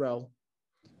long throw.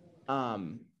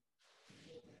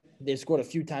 They've scored a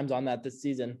few times on that this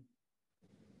season.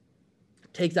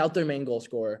 Takes out their main goal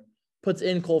scorer, puts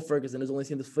in Cole Ferguson, who's only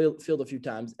seen this field a few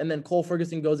times, and then Cole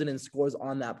Ferguson goes in and scores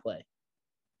on that play.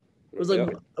 I was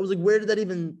like, where did that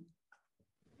even?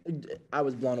 I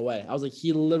was blown away. I was like,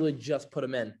 he literally just put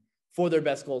him in for their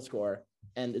best goal scorer,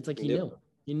 and it's like he knew.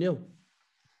 He knew.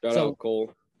 Shout out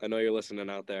Cole. I know you're listening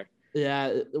out there.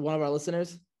 Yeah, one of our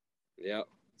listeners. Yeah.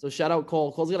 So shout out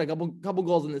Cole. Cole's got a couple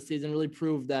goals in this season. Really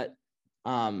proved that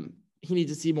he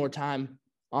needs to see more time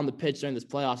on the pitch during this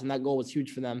playoffs, and that goal was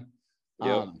huge for them.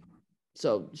 Yep.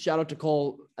 So shout out to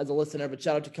Cole as a listener, but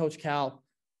shout out to Coach Cal,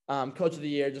 Coach of the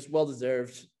Year, just well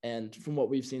deserved, and from what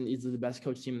we've seen, easily the best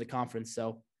coach team in the conference.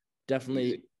 So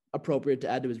definitely appropriate to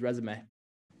add to his resume.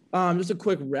 Just a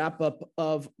quick wrap up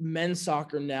of men's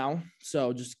soccer now.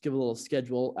 So just give a little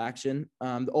schedule action.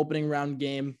 The opening round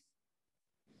game,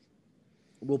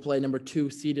 we'll play number 2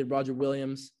 seeded Roger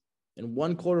Williams in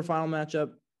one quarterfinal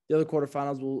matchup. The other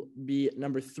quarterfinals will be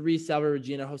number 3 Salve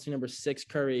Regina hosting number 6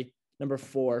 Curry, number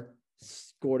 4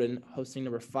 Gordon hosting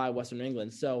number 5 Western New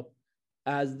England. So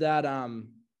as I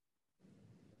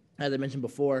mentioned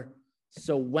before,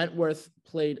 so Wentworth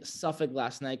played Suffolk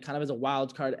last night, kind of as a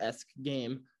wild card-esque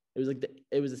game.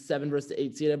 It was a 7 versus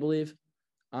 8 seed, I believe.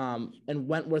 And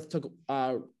Wentworth took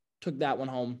that one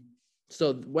home.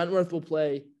 So Wentworth will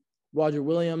play Roger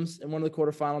Williams in one of the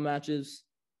quarterfinal matches.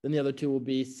 Then the other 2 will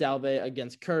be Salve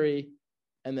against Curry,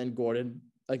 and then Gordon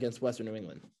against Western New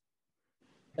England.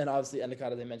 And obviously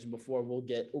Endicott, as I mentioned before, will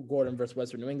get Gordon versus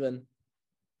Western New England.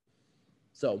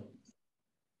 So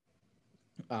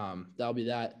that'll be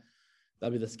that.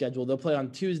 That'll be the schedule. They'll play on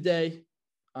Tuesday.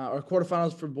 Our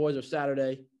quarterfinals for boys are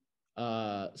Saturday.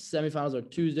 Semifinals are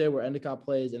Tuesday, where Endicott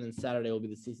plays, and then Saturday will be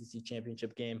the CCC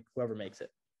championship game, whoever makes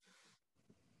it.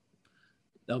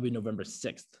 That'll be November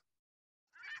 6th.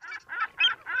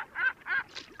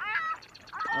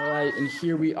 All right, and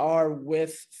here we are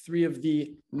with 3 of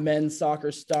the men's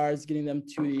soccer stars, getting them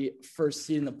to the first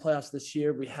seed in the playoffs this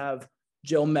year. We have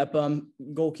Joe Mepham,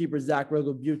 goalkeeper Zach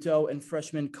Rogobuto, and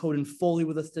freshman Coden Foley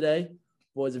with us today.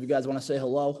 Boys, if you guys want to say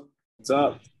hello. What's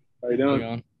up? How you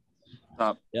doing? What's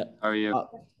up? Yeah. How are you?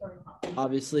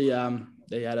 Obviously,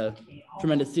 they had a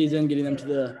tremendous season, getting them to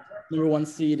the number 1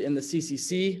 seed in the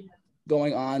CCC,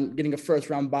 getting a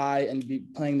first-round bye and be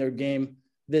playing their game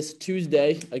this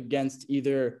Tuesday against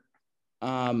either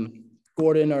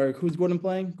Gordon or who's Gordon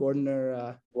playing? Gordon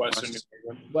or Western New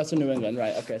England. Western New England,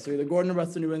 right? Okay, so either Gordon or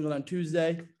Western New England on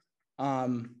Tuesday.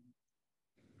 But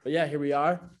yeah, here we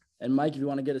are. And Mike, if you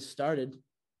want to get us started,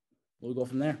 we'll go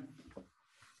from there.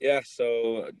 Yeah,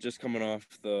 so just coming off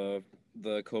the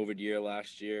COVID year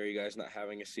last year, you guys not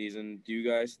having a season, do you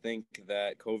guys think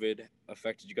that COVID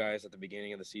affected you guys at the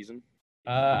beginning of the season?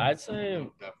 I'd say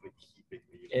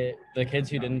the kids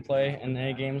who didn't play in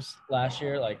any games last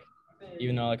year, like,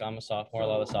 even though like I'm a sophomore, a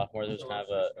lot of the sophomores, it was kind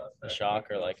of a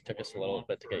shock, or like took us a little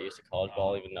bit to get used to college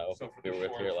ball, even though we were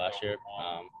with here last year.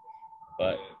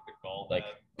 but like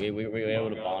we were able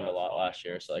to bond a lot last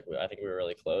year. So like I think we were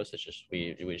really close. It's just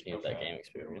we just needed that game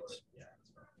experience.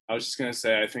 I was just gonna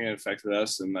say I think it affected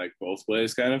us in like both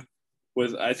ways, kind of.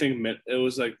 With I think it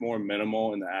was like more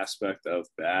minimal in the aspect of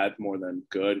bad more than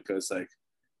good, because like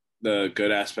the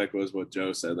good aspect was what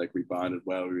Joe said, like we bonded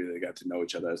well, we really got to know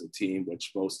each other as a team,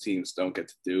 which most teams don't get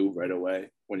to do right away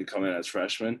when you come in as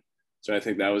freshmen. So I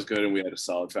think that was good, and we had a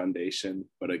solid foundation.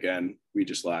 But again, we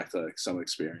just lacked like some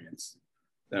experience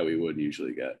that we would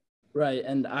usually get. Right,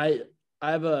 and I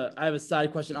have a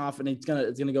side question off, and it's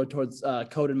gonna go towards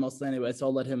Coden mostly anyway. So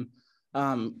I'll let him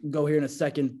go here in a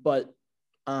second. But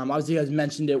obviously, you guys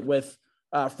mentioned it with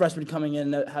freshmen coming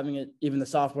in, having it, even the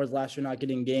sophomores last year not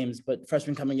getting games, but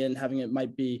freshmen coming in having it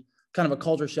might be kind of a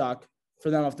culture shock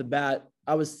for them off the bat.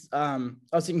 I was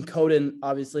thinking Coden,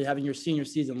 obviously having your senior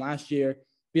season last year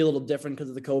be a little different because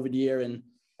of the COVID year and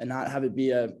not have it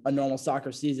be a normal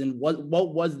soccer season.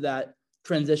 What was that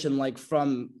transition like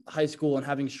from high school and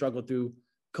having struggled through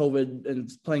COVID and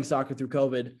playing soccer through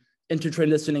COVID into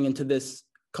transitioning into this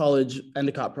college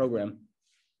Endicott program?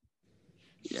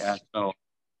 Yeah, so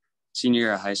senior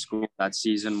year of high school, that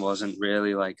season wasn't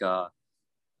really like a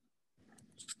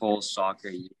full soccer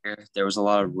year. There was a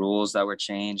lot of rules that were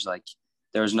changed. Like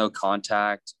there was no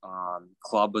contact.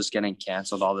 Club was getting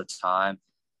canceled all the time.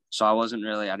 So I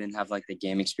didn't have like the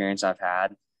game experience I've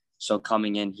had. So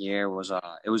coming in here was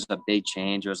it was a big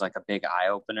change. It was like a big eye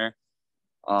opener.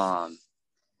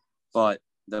 But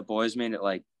the boys made it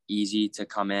like easy to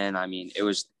come in. I mean, it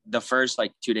was the first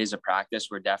like 2 days of practice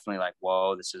were definitely like,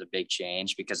 whoa, this is a big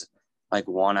change, because like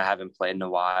one, I haven't played in a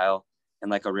while in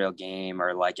like a real game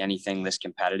or like anything this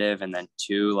competitive. And then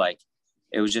two, like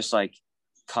it was just like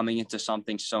coming into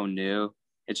something so new.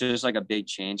 It's just like a big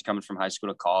change coming from high school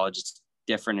to college. It's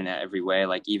different in every way,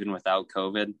 like even without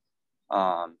COVID.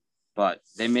 But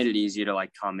they made it easy to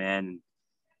like come in.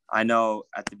 I know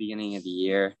at the beginning of the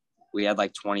year, we had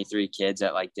like 23 kids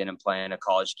that like didn't play in a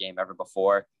college game ever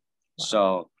before. Wow.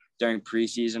 So during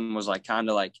preseason was like kind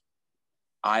of like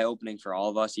eye-opening for all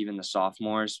of us, even the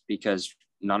sophomores, because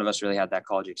none of us really had that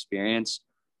college experience.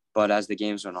 But as the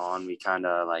games went on, we kind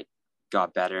of like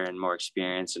got better and more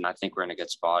experience, and I think we're in a good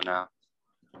spot now.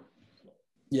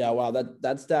 Yeah, wow,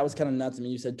 that stat was kind of nuts. I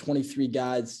mean, you said 23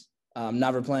 guys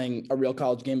never playing a real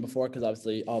college game before, because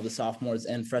obviously all the sophomores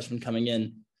and freshmen coming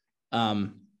in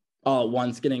all at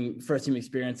once, getting first team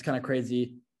experience. Kind of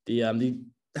crazy the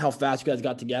how fast you guys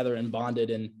got together and bonded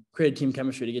and created team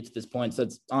chemistry to get to this point. So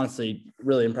it's honestly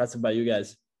really impressive by you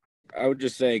guys. I would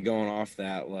just say, going off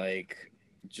that, like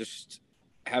just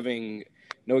having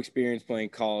no experience playing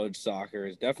college soccer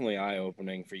is definitely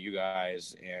eye-opening for you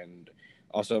guys. And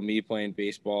also me playing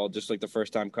baseball, just like the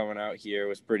first time coming out here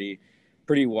was pretty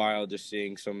wild, just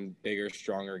seeing some bigger,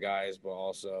 stronger guys, but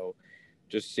also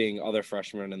just seeing other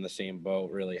freshmen in the same boat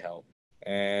really helped.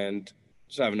 And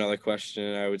just have another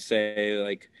question. I would say,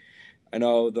 like, I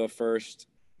know the first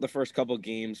couple of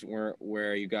games weren't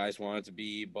where you guys wanted to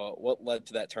be, but what led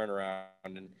to that turnaround?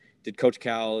 And did Coach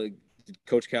Cal's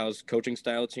coaching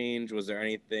style change? Was there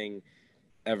anything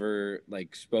ever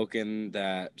like spoken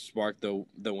that sparked the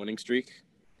winning streak?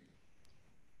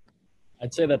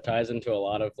 I'd say that ties into a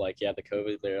lot of like, the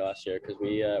COVID there last year, because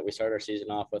we started our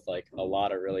season off with like a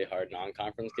lot of really hard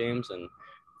non-conference games and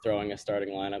throwing a starting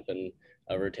lineup and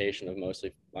a rotation of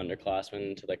mostly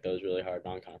underclassmen into like those really hard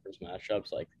non-conference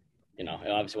matchups. Like, it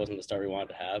obviously wasn't the start we wanted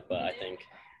to have, but I think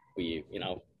we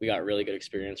got really good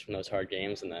experience from those hard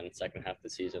games. And then second half of the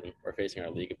season, we're facing our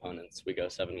league opponents. We go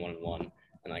 7-1-1.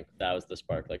 And like that was the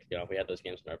spark. Like, we had those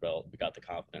games in our belt. We got the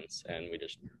confidence, and we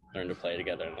just learned to play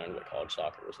together and learned what college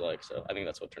soccer was like. So I think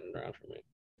that's what turned it around for me.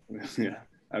 Yeah,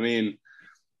 I mean,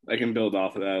 I can build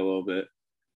off of that a little bit.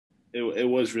 It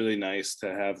was really nice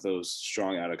to have those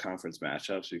strong out of conference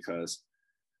matchups, because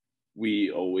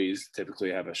we always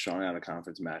typically have a strong out of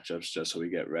conference matchups just so we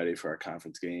get ready for our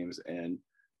conference games. And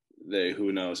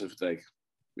who knows if like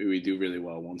we do really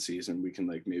well one season, we can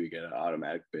like maybe get an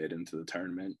automatic bid into the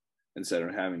tournament instead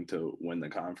of having to win the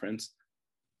conference.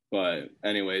 But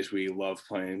anyways, we love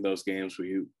playing those games.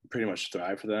 We pretty much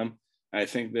thrive for them. I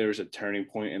think there was a turning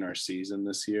point in our season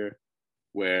this year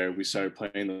where we started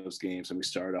playing those games and we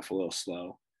started off a little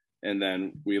slow. And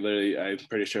then I'm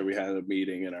pretty sure we had a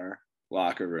meeting in our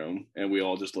locker room and we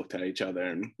all just looked at each other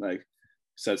and like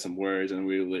said some words, and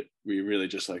we really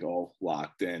just like all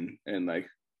locked in. And like,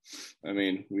 I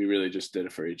mean, we really just did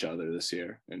it for each other this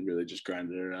year and really just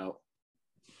grinded it out.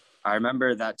 I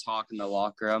remember that talk in the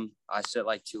locker room. I sit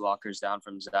like 2 lockers down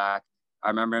from Zach. I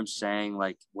remember him saying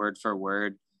like word for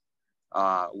word,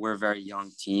 we're a very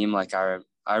young team. Like I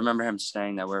remember him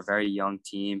saying that we're a very young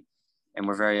team and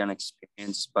we're very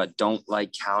inexperienced, but don't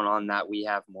like count on that. We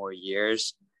have more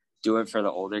years. Do it for the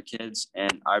older kids.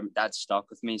 And that stuck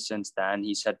with me since then.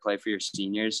 He said, play for your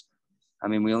seniors. I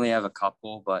mean, we only have a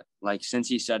couple, but like, since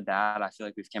he said that, I feel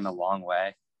like we've come a long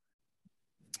way.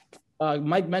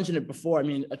 Mike mentioned it before. I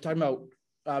mean, talking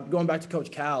about going back to Coach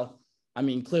Cal, I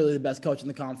mean, clearly the best coach in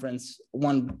the conference,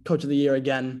 won Coach of the Year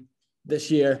again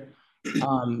this year.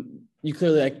 You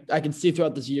clearly, I can see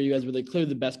throughout this year, you guys were clearly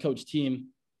the best coach team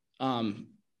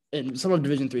in some of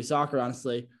Division III soccer,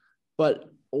 honestly.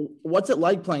 But what's it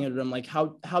like playing under him? Like,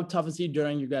 how tough is he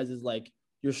during you guys'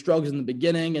 your struggles in the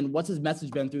beginning, and what's his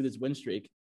message been through this win streak?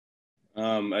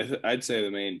 I'd say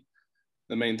the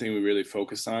main thing we really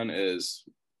focus on is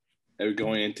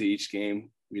going into each game.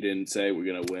 We didn't say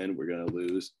we're gonna win, we're gonna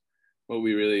lose, but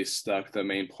we really stuck the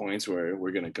main points where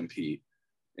we're gonna compete,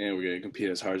 and we're gonna compete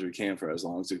as hard as we can for as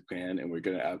long as we can, and we're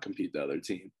gonna outcompete the other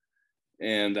team.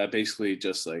 And that basically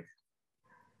just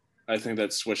I think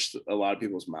that switched a lot of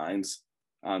people's minds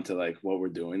onto what we're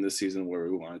doing this season, where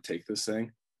we want to take this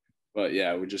thing. But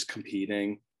yeah, we're just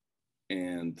competing.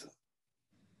 And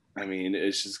I mean,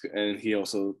 it's just, and he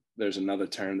also, there's another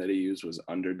term that he used was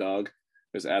underdog,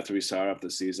 because after we started off the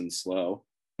season slow,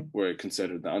 we're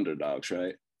considered the underdogs,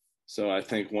 right? So I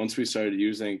think once we started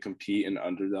using compete and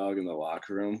underdog in the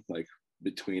locker room,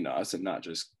 between us and not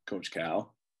just Coach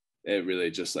Cal, it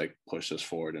really just pushed us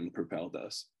forward and propelled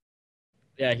us.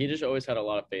 Yeah, he just always had a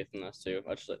lot of faith in us too.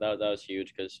 That was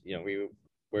huge because we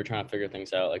were trying to figure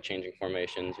things out, like changing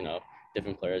formations,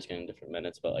 different players getting different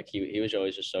minutes. But he was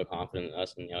always just so confident in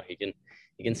us, and he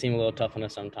can seem a little tough on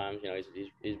us sometimes.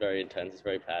 He's very intense, he's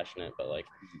very passionate. But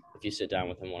if you sit down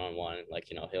with him one on one,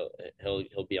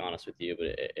 he'll be honest with you.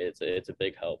 But it's a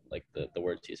big help, the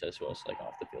words he says to us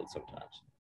off the field sometimes.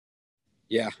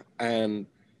 Yeah, and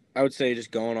I would say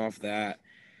just going off that.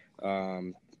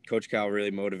 Coach Cal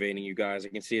really motivating you guys. I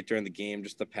can see it during the game,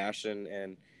 just the passion,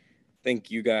 and I think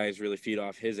you guys really feed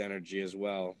off his energy as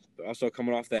well. But also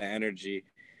coming off that energy,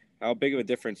 how big of a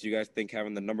difference do you guys think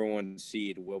having the number 1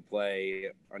 seed will play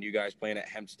on you guys playing at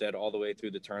Hempstead all the way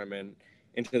through the tournament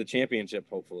into the championship,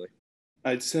 hopefully?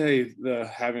 I'd say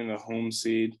having the home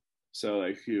seed, so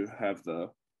you have the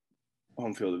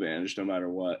home field advantage no matter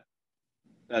what.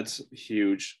 That's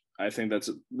huge. I think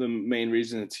that's the main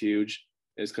reason it's huge.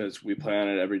 Is because we play on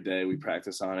it every day, we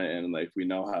practice on it, and we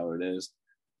know how it is.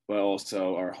 But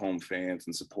also our home fans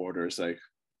and supporters, I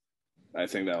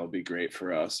think that would be great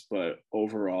for us. But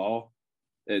overall,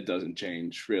 it doesn't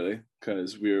change really,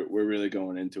 because we're really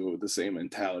going into it with the same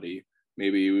mentality,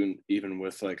 maybe even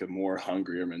with a more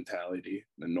hungrier mentality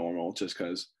than normal, just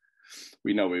because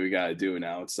we know what we got to do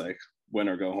now. It's win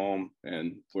or go home,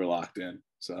 and we're locked in.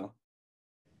 So.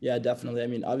 Yeah, definitely. I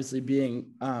mean, obviously being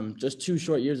just 2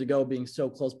 short years ago, being so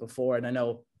close before, and I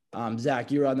know Zach,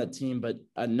 you were on that team, but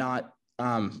not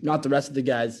the rest of the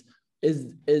guys.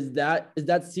 Is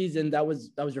that season that was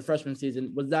your freshman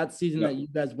season? Was that season that you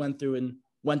guys went through and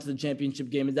went to the championship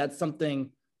game? Is that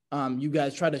something you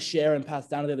guys try to share and pass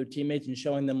down to the other teammates and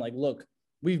showing them look,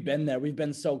 we've been there, we've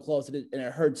been so close, and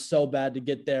it hurts so bad to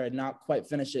get there and not quite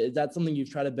finish it? Is that something you've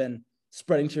tried to been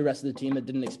spreading to the rest of the team that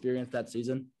didn't experience that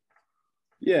season?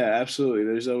 Yeah, absolutely.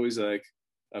 There's always a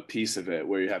piece of it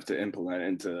where you have to implement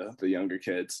into the younger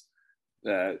kids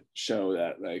that show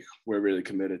that we're really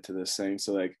committed to this thing.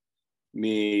 So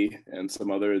me and some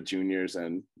other juniors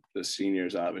and the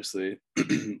seniors, obviously,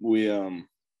 we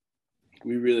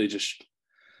really just,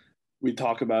 we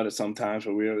talk about it sometimes,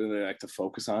 but we don't really like to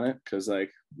focus on it because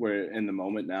we're in the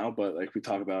moment now. But we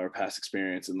talk about our past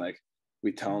experience, and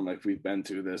we tell them we've been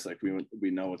through this, we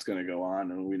know what's going to go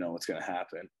on, and we know what's going to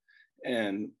happen.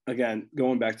 And again,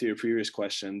 going back to your previous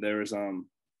question, there was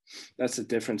that's the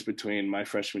difference between my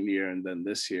freshman year and then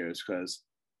this year, is because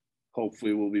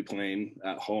hopefully we'll be playing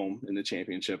at home in the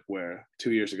championship, where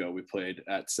 2 years ago we played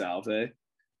at Salve,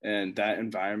 and that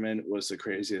environment was the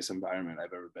craziest environment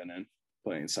I've ever been in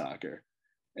playing soccer.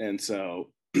 And so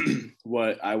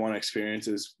what I want to experience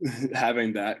is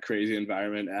having that crazy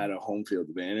environment at a home field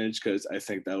advantage, because I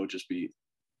think that would just be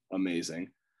amazing.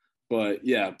 But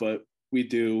we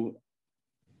do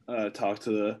talk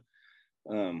to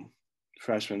the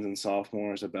freshmen and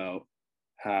sophomores about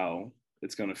how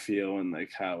it's going to feel and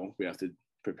how we have to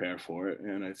prepare for it.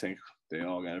 And I think they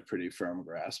all got a pretty firm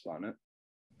grasp on it.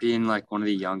 Being one of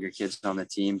the younger kids on the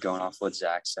team, going off what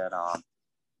Zach said,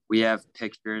 we have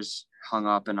pictures hung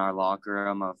up in our locker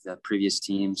room of the previous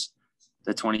teams,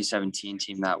 the 2017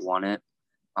 team that won it.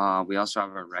 We also have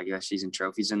our regular season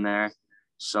trophies in there.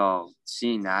 So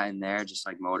seeing that in there just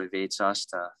motivates us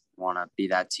to want to be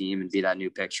that team and be that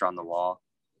new picture on the wall.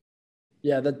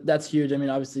 Yeah, that's huge. I mean,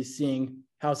 obviously seeing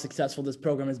how successful this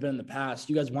program has been in the past.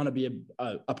 You guys want to be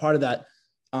a part of that.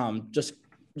 Just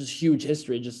huge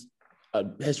history, just a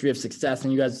history of success.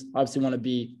 And you guys obviously want to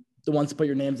be the ones to put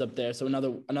your names up there. So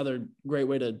another great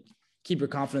way to keep your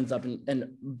confidence up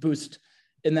and boost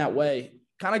in that way.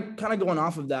 Kind of going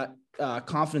off of that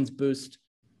confidence boost,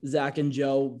 Zach and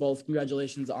Joe, both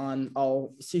congratulations on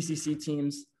all CCC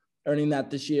teams earning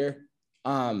that this year.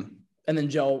 And then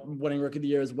Joe winning Rookie of the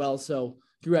Year as well. So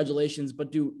congratulations.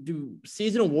 But do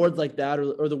season awards like that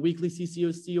or the weekly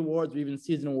CCOC awards or even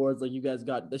season awards like you guys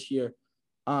got this year,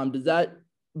 does that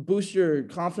boost your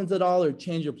confidence at all or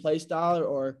change your play style,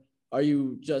 or are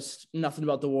you just nothing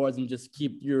about the awards and just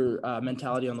keep your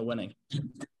mentality on the winning?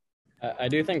 I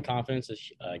do think confidence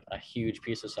is a huge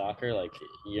piece of soccer. Like,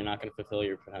 you're not going to fulfill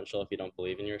your potential if you don't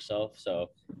believe in yourself. So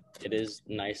it is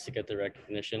nice to get the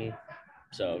recognition.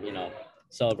 So,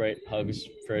 celebrate, hugs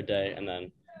for a day, and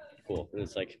then cool. And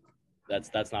it's like,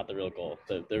 that's not the real goal.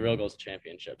 The real goal is a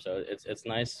championship. So it's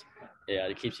nice. Yeah,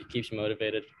 it keeps you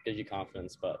motivated, gives you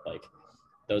confidence. But like,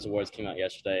 those awards came out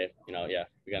yesterday. We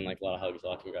got like a lot of hugs, a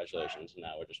lot of congratulations, and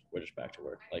now we're just back to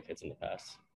work like it's in the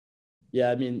past.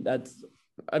 Yeah, I mean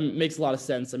makes a lot of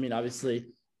sense. I mean, obviously,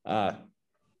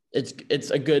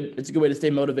 it's a good way to stay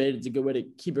motivated. It's a good way to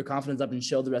keep your confidence up and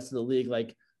show the rest of the league,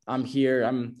 like, I'm here.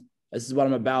 This is what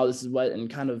I'm about. This is what, and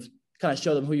kind of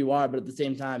show them who you are. But at the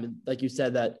same time, like you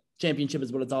said, that championship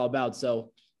is what it's all about.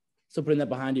 So putting that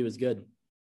behind you is good.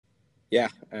 Yeah,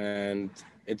 and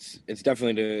it's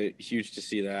definitely huge to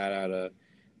see that out of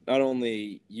not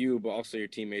only you but also your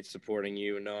teammates supporting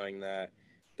you and knowing that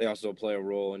they also play a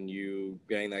role in you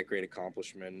getting that great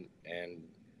accomplishment and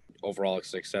overall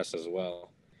success as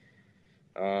well.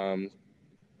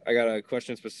 I got a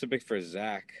question specific for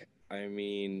Zach. I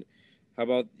mean, how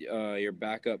about your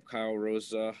backup, Kyle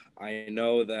Rosa? I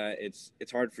know that it's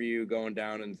hard for you going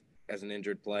down as an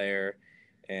injured player,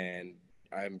 and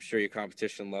I'm sure your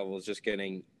competition level is just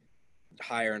getting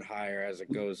higher and higher as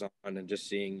it goes on, and just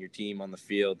seeing your team on the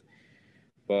field.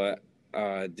 But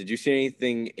did you see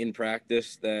anything in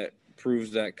practice that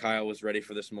proves that Kyle was ready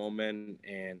for this moment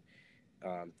and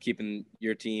keeping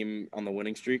your team on the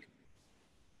winning streak?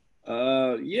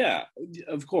 Yeah,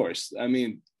 of course. I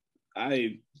mean,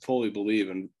 I fully believe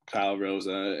in Kyle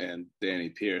Rosa and Danny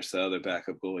Pierce, the other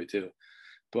backup goalie too.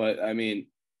 But I mean,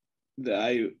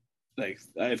 I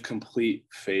have complete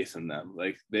faith in them.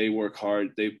 Like, they work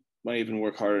hard. They might even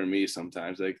work harder than me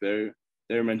sometimes. Like, their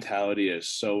mentality is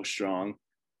so strong.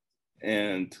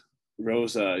 And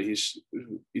Rosa,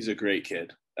 he's a great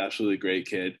kid, absolutely great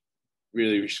kid.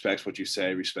 Really respects what you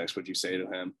say to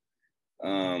him.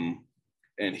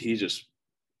 And he just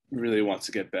really wants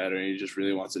to get better. And he just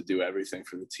really wants to do everything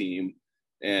for the team.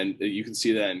 And you can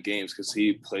see that in games because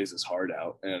he plays his heart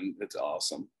out, and it's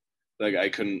awesome. Like, I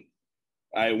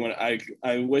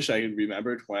wish I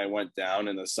remembered when I went down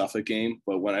in the Suffolk game,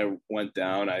 but when I went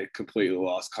down, I completely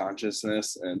lost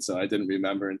consciousness. And so I didn't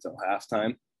remember until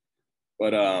halftime.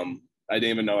 But I didn't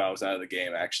even know I was out of the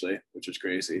game, actually, which was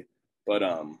crazy. But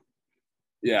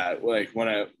yeah, like,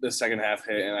 when the second half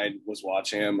hit and I was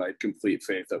watching him, I had complete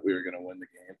faith that we were going to win the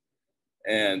game.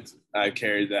 And I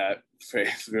carried that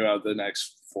faith throughout the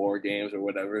next 4 games or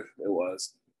whatever it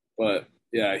was. But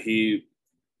yeah, he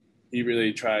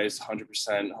really tries 100%,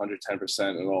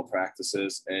 110% in all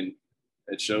practices, and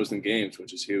it shows in games,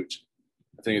 which is huge.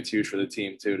 I think it's huge for the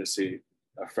team too to see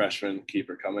a freshman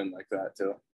keeper come in like that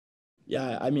too.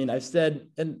 Yeah, I mean, I've said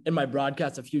in my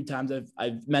broadcast a few times,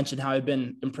 I've mentioned how I've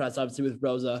been impressed, obviously, with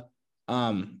Rosa.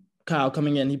 Kyle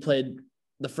coming in, he played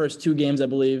the first 2 games, I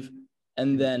believe,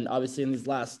 and then obviously in these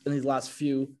last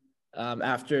few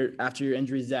after your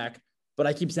injury, Zach. But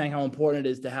I keep saying how important it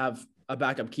is to have a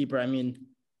backup keeper. I mean,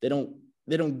 they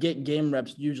don't get game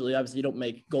reps usually. Obviously, you don't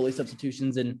make goalie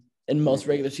substitutions in most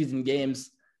regular season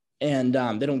games, and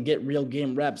they don't get real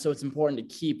game reps. So it's important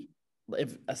to keep.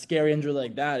 If a scary injury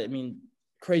like that, I mean,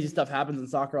 crazy stuff happens in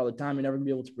soccer all the time. You're never gonna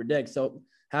be able to predict. So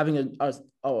having a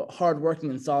hardworking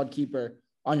and solid keeper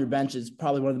on your bench is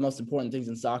probably one of the most important things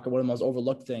in soccer, one of the most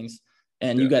overlooked things.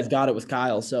 And you guys got it with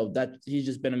Kyle. So that he's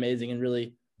just been amazing and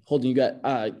really holding you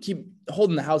guys, keep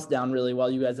holding the house down really while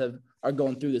you guys are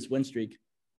going through this win streak.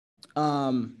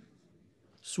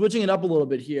 Switching it up a little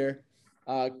bit here.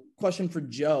 Question for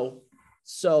Joe.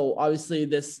 So obviously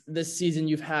this season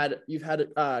you've had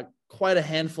quite a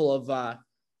handful of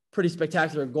pretty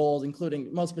spectacular goals,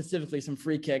 including most specifically some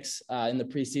free kicks in the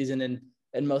preseason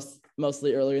and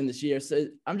mostly earlier in this year. So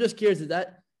I'm just curious, is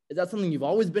that something you've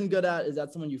always been good at? Is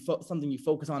that something you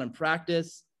focus on in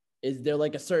practice? Is there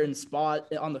like a certain spot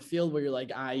on the field where you're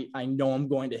like, I know I'm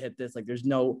going to hit this? Like there's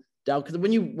no doubt? Because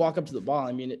when you walk up to the ball,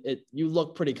 I mean, you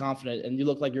look pretty confident and you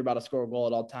look like you're about to score a goal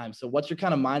at all times. So what's your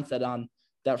kind of mindset on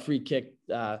that free kick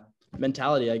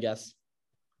mentality, I guess?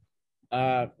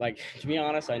 Like, to be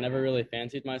honest, I never really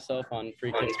fancied myself on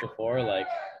free kicks before. Like,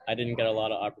 I didn't get a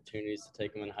lot of opportunities to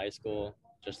take them in high school,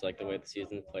 just like the way the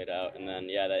season played out. And then,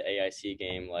 yeah, that AIC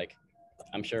game, like,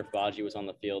 I'm sure if Baji was on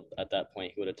the field at that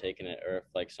point, he would have taken it, or if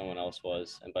like someone else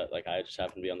was. But like, I just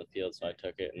happened to be on the field, so I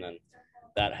took it. And then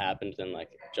that happened, and like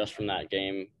just from that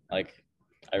game, like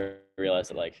I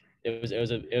realized that like it was I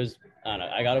don't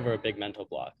know, I got over a big mental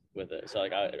block with it. So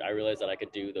like I realized that I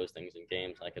could do those things in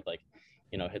games. I could like,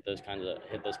 hit those kinds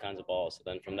of balls. So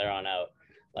then from there on out,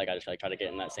 like I just like try to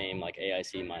get in that same like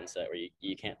AIC mindset where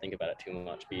you can't think about it too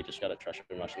much, but you just gotta trust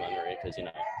your muscle memory, because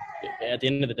at the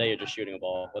end of the day you're just shooting a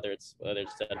ball, whether it's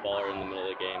dead ball or in the middle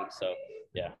of the game. So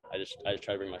yeah, I just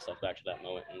try to bring myself back to that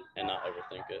moment and not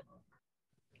overthink it.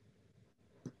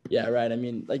 Yeah, right. I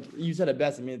mean, like you said it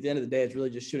best. I mean, at the end of the day, it's really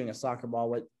just shooting a soccer ball.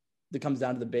 What that comes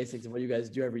down to the basics of what you guys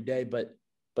do every day, but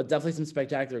definitely some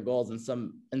spectacular goals and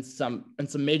some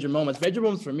major moments. Major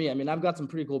moments for me. I mean, I've got some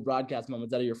pretty cool broadcast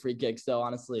moments out of your free kicks. So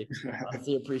honestly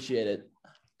appreciate it.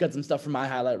 Got some stuff from my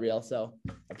highlight reel, so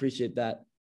appreciate that.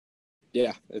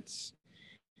 Yeah, it's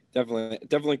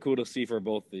definitely cool to see for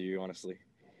both of you. Honestly,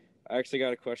 I actually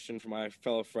got a question from my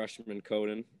fellow freshman,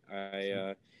 Coden.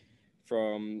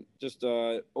 From just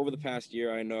over the past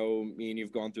year, I know me and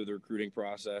you've gone through the recruiting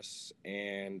process,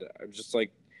 and I'd just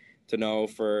like to know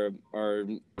for our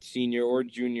senior or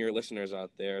junior listeners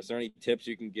out there, is there any tips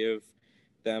you can give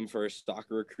them for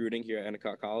soccer recruiting here at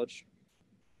Endicott College?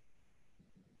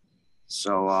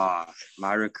 So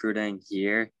my recruiting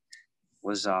here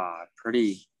was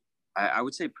pretty, I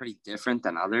would say pretty different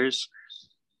than others,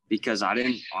 because I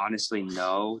didn't honestly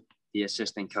know the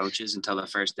assistant coaches until the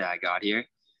first day I got here.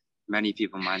 Many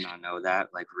people might not know that,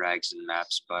 like regs and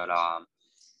MEPs, but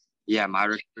yeah, my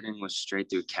recruiting was straight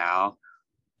through Cal.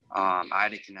 I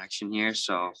had a connection here,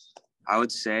 so I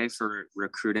would say for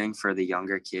recruiting for the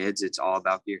younger kids, it's all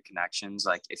about your connections.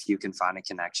 Like if you can find a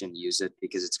connection, use it,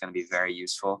 because it's going to be very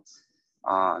useful.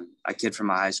 A kid from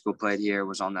my high school played here,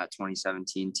 was on that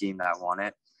 2017 team that won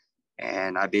it,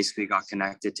 and I basically got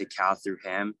connected to Cal through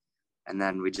him, and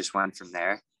then we just went from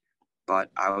there. But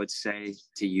I would say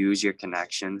to use your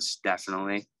connections,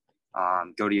 definitely.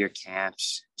 Go to your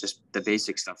camps, just the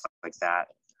basic stuff like that.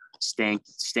 Stay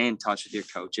in touch with your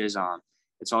coaches.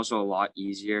 It's also a lot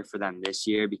easier for them this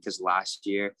year, because last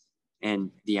year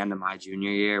and the end of my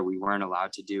junior year, we weren't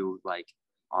allowed to do like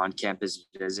on-campus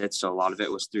visits. So a lot of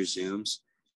it was through Zooms.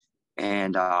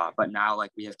 And but now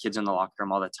like we have kids in the locker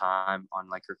room all the time on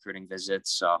like recruiting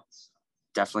visits. So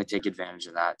definitely take advantage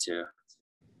of that too.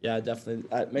 Yeah, definitely.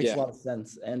 That makes a lot of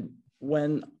sense. And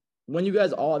when you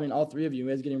guys all three of you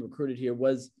guys getting recruited here,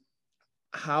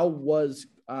 how was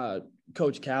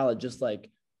Coach Khaled? Just like,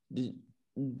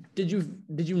 did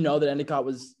you know that Endicott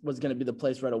was going to be the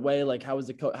place right away? Like, how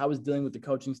was dealing with the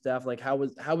coaching staff? Like, how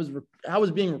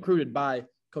was being recruited by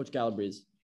Coach Calabrese?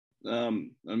 I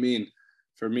mean,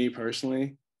 for me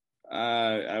personally,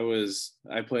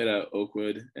 I played at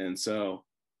Oakwood, and so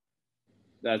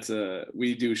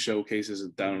we do showcases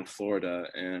down in Florida,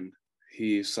 and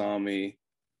he saw me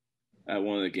at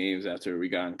one of the games after we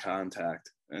got in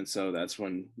contact, and so that's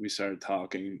when we started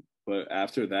talking. But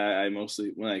after that,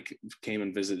 when I came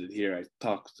and visited here, I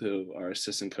talked to our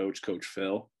assistant coach, Coach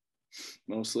Phil,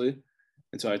 mostly,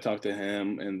 and so I talked to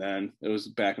him, and then it was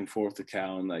back and forth to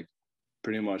Cal, and like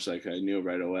pretty much like I knew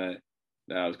right away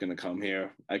that I was going to come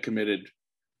here. I committed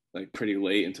like pretty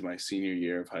late into my senior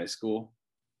year of high school.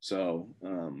 So,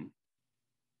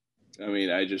 I mean,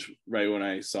 right when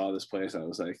I saw this place, I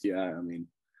was like, yeah, I mean,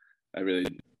 I really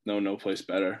know no place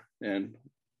better, and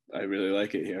I really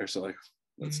like it here. So like,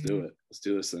 let's do it. Let's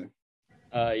do this thing.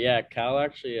 Yeah, Cal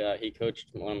actually, he coached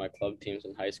one of my club teams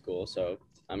in high school, so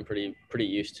I'm pretty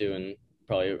used to and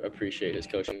probably appreciate his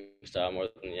coaching style more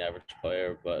than the average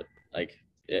player. But like,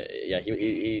 yeah,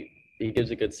 he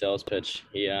gives a good sales pitch.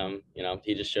 He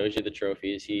he just shows you the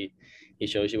trophies. He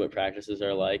shows you what practices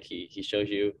are like. He shows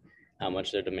you how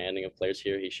much they're demanding of players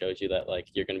here. He shows you that like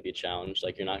you're going to be challenged.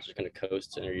 Like you're not just going to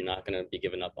coast, or you're not going to be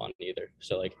given up on either.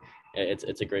 So like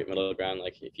it's a great middle ground.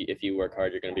 Like if you work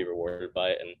hard, you're going to be rewarded by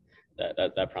it, and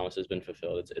that promise has been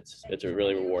fulfilled. It's a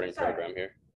really rewarding program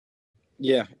here.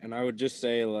 Yeah, and I would just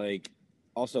say like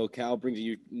also Cal brings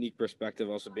a unique perspective.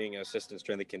 Also being an assistant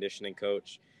strength and conditioning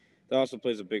coach, that also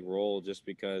plays a big role, just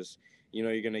because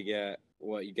you're going to get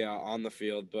what you get on the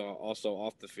field, but also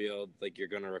off the field. Like you're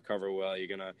going to recover well. You're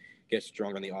going to get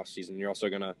stronger in the off season. You're also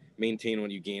going to maintain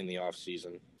what you gain in the off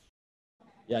season.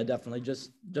 Yeah, definitely.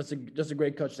 Just a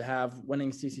great coach to have.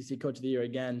 Winning CCC Coach of the Year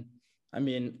again. I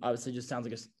mean, obviously, just sounds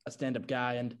like a stand-up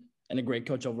guy and a great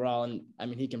coach overall. And I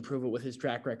mean, he can prove it with his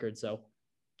track record. So,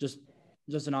 just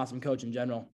an awesome coach in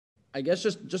general. I guess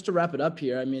just to wrap it up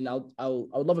here. I mean, I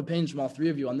would love opinions from all three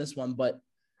of you on this one, but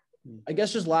I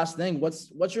guess just last thing,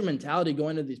 what's your mentality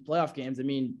going into these playoff games? I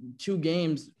mean, 2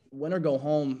 games, win or go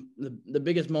home, the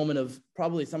biggest moment of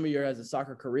probably some of your guys'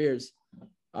 soccer careers.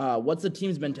 What's the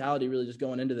team's mentality really just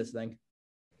going into this thing?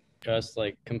 Just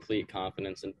like complete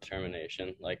confidence and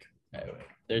determination. Like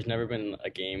there's never been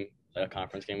a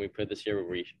conference game we played this year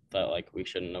where we felt like we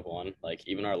shouldn't have won. Like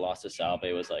even our loss to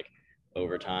Salve was like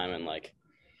overtime, and like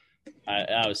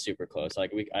I was super close.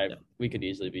 Like we could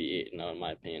easily be 8-0 in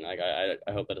my opinion. Like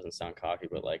I hope that doesn't sound cocky,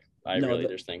 but like I really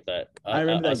just think that I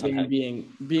remember that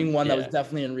game being one that was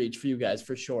definitely in reach for you guys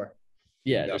for sure.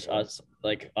 Yeah, just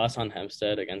us on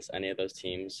Hempstead against any of those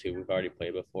teams who we've already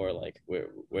played before. Like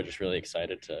we're just really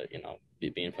excited to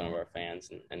be in front of our fans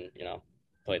and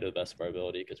play to the best of our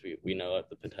ability, because we know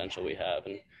the potential we have,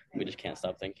 and we just can't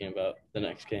stop thinking about the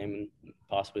next game and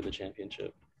possibly the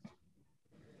championship.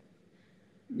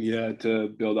 Yeah, to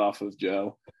build off of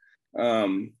Joe,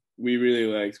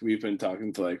 we've been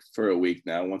talking for a week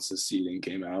now, once the seeding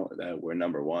came out, that we're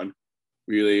number 1.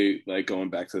 Really like going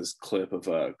back to this clip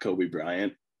of Kobe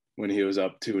Bryant when he was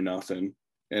up 2-0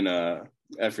 and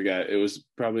I forgot, it was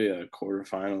probably a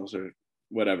quarterfinals or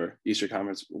whatever,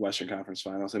 Western Conference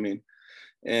finals, I mean,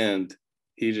 and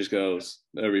he just goes,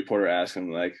 the reporter asked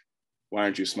him like, why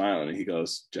aren't you smiling? And he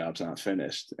goes, job's not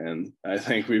finished. And I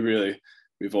think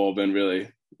we've all been really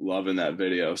loving that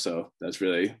video. So that's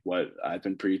really what I've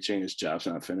been preaching, is job's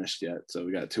not finished yet. So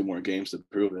we got 2 more games to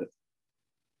prove it.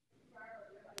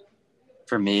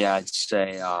 For me, I'd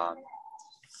say,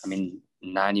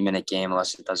 90-minute game,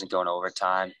 unless it doesn't go in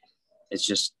overtime, it's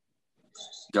just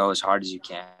go as hard as you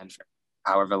can for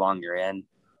however long you're in.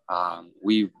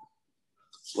 We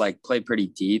play pretty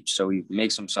deep, so we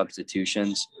make some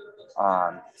substitutions,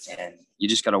 and you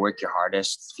just got to work your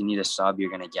hardest. If you need a sub, you're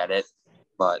going to get it.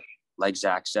 But like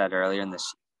Zach said earlier in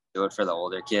this, do it for the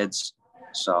older kids.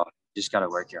 So just got to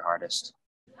work your hardest.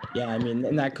 Yeah, I mean,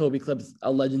 and that Kobe clip's a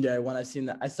legendary one. I've seen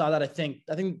that. I saw that. I think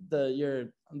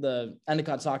the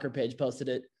Endicott soccer page posted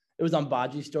it. It was on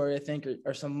Baji's story, I think,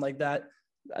 or something like that.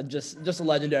 Just a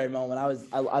legendary moment.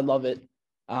 I love it.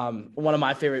 One of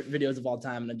my favorite videos of all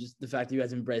time, and just the fact that you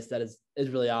guys embraced that is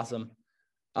really awesome.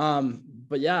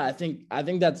 But yeah, I think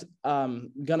that's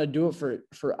gonna do it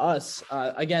for us.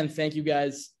 Again, thank you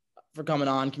guys for coming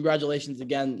on. Congratulations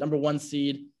again, number 1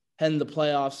 seed, heading to the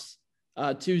playoffs.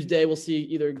 Tuesday, we'll see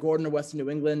either Gordon or Western New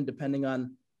England, depending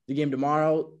on the game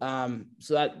tomorrow.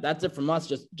 So that's it from us.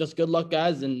 Just good luck,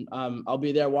 guys, and I'll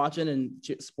be there watching and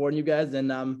supporting you guys, and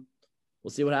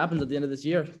we'll see what happens at the end of this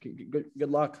year.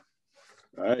 Good luck.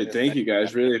 All right, thank you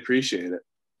guys. Really appreciate it.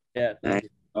 Yeah, thank you.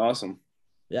 Awesome.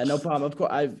 Yeah, no problem. Of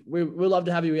course, we'd love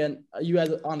to have you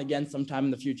guys on again sometime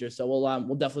in the future. So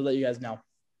we'll definitely let you guys know.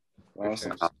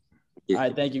 Awesome. All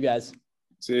right, thank you guys.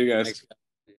 See you guys. Thanks.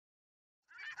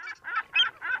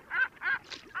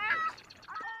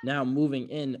 Now moving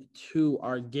in to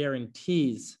our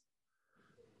guarantees.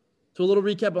 So a little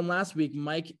recap on last week.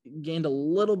 Mike gained a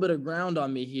little bit of ground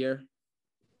on me here.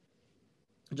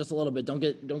 Just a little bit. Don't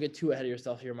get too ahead of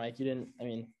yourself here, Mike. You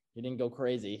didn't go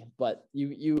crazy, but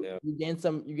you gained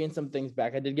some things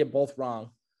back. I did get both wrong.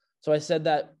 So I said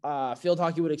that field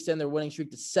hockey would extend their winning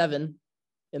streak to 7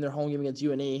 in their home game against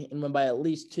UNE and win by at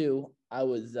least 2. I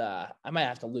might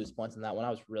have to lose points in that one.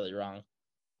 I was really wrong.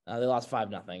 They lost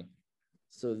 5-0.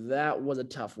 So that was a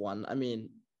tough one. I mean,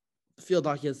 field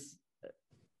hockey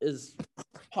is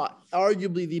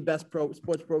arguably the best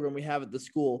sports program we have at the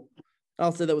school.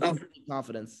 I'll say that with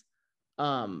confidence.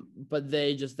 But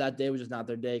that day was just not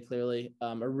their day, clearly.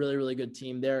 A really, really good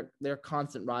team. They're a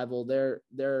constant rival.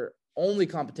 They're only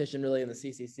competition really in the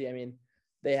CCC. I mean,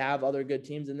 they have other good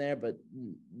teams in there, but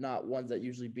not ones that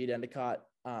usually beat Endicott.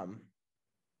 UNE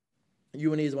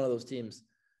is one of those teams,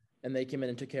 and they came in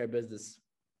and took care of business.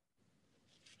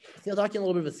 Field hockey a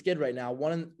little bit of a skid right now.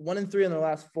 1-3 in their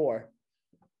last 4,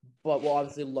 but we'll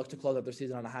obviously look to close out their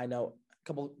season on a high note.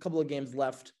 Couple of games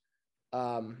left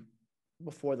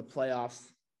before the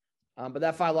playoffs, but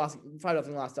that 5-0 loss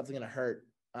definitely going to hurt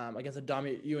against a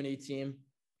dominant UNE team,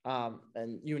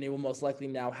 and UNE will most likely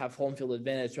now have home field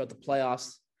advantage throughout the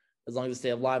playoffs as long as they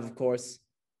stay alive, of course.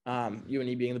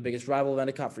 UNE being the biggest rival of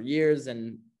Endicott for years,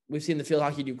 and we've seen the field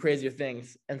hockey do crazier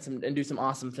things and do some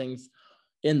awesome things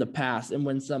in the past and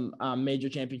win some major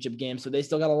championship games. So they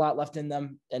still got a lot left in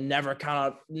them, and never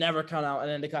count out an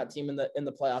Endicott team in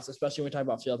the playoffs, especially when we talk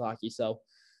about field hockey. So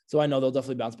I know they'll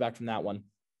definitely bounce back from that one.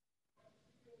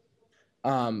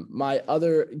 My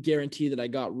other guarantee that I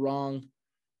got wrong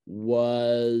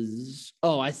was,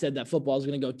 I said that football is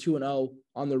going to go 2-0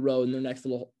 on the road in their next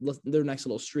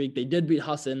little streak. They did beat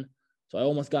Hassan, so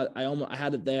I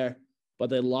had it there, but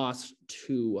they lost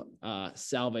to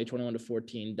Salve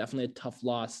 21-14. Definitely a tough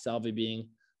loss. Salve being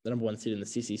the number 1 seed in the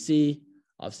CCC.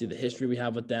 Obviously, the history we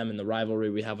have with them and the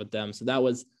rivalry we have with them. So that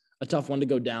was a tough one to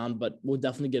go down, but we'll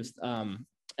definitely give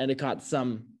Endicott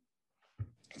some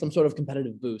sort of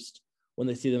competitive boost when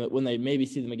they maybe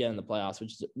see them again in the playoffs,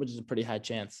 which is a pretty high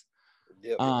chance.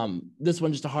 Yep. This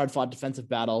one just a hard fought defensive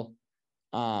battle.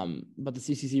 But the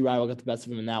CCC rival got the best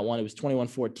of him in that one. It was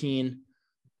 21-14.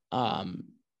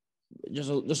 Just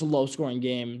a low scoring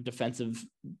game, defensive.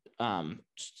 One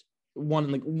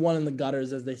in the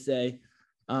gutters, as they say.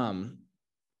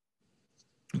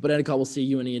 But Endicott will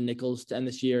see UNE and Nichols to end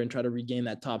this year and try to regain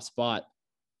that top spot.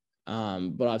 But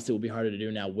obviously it will be harder to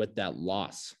do now with that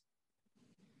loss.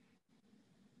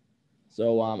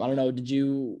 So I don't know.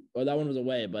 That one was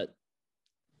away, but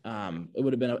it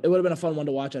would have been a fun one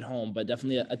to watch at home, but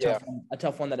definitely a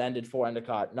tough one that ended for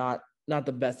Endicott. Not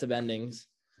the best of endings.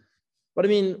 But I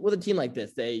mean, with a team like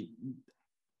this, and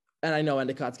I know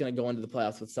Endicott's going to go into the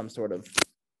playoffs with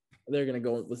they're going to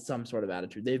go with some sort of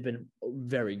attitude. They've been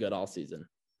very good all season.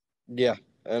 Yeah,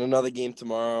 and another game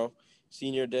tomorrow.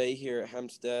 Senior day here at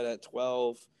Hempstead at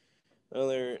 12.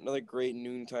 Another great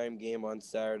noontime game on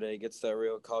Saturday. Gets that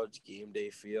real college game day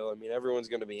feel. I mean, everyone's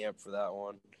going to be amped for that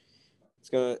one. It's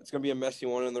gonna be a messy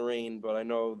one in the rain, but I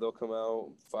know they'll come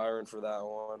out firing for that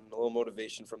one. A little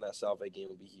motivation from that Salve game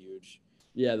will be huge.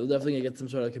 Yeah, they'll definitely get some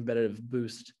sort of competitive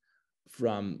boost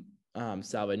from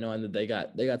Salve, knowing that they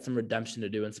got some redemption to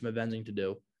do and some avenging to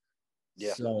do.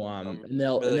 Yeah. So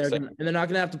they're not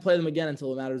gonna have to play them again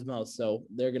until it matters most. So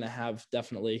they're gonna have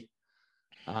definitely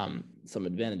some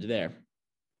advantage there.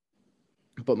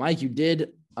 But Mike, you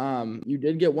did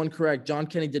get one correct. John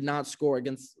Kenny did not score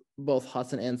against both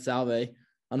Hassan and Salve,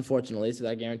 unfortunately. So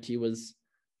that guarantee was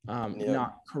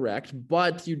not correct.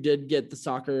 But you did get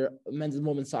the men's and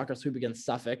women's soccer sweep against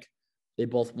Suffolk. They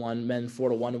both won, men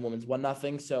 4-1 and women's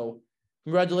 1-0. So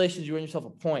congratulations, you win yourself a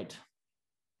point.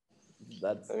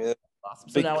 That's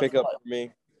awesome. Big pickup for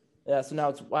me. Yeah, so now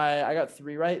it's why I got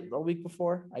 3 right the week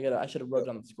before. I should have wrote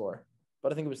down the score,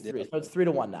 but I think it was 3. So it's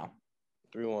 3-1 now.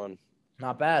 3-1.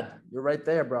 Not bad. You're right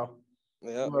there, bro.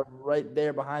 Yeah. You are right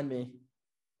there behind me.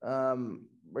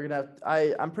 We're gonna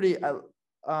have.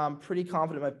 I'm pretty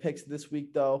confident in my picks this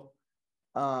week though,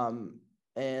 and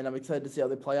I'm excited to see how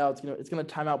they play out. It's gonna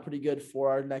time out pretty good for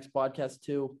our next podcast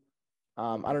too.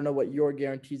 I don't know what your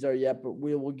guarantees are yet, but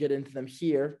we will get into them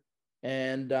here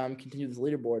and continue this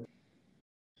leaderboard.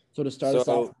 So to start us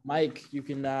off, Mike, you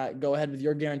can go ahead with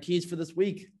your guarantees for this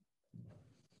week.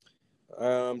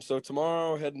 So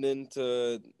tomorrow, heading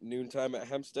into noontime at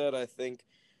Hempstead, I think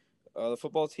the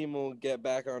football team will get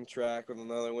back on track with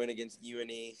another win against UNE.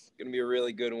 It's going to be a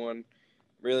really good one.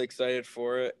 Really excited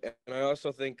for it. And I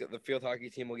also think the field hockey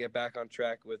team will get back on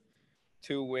track with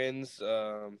 2 wins.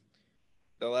 The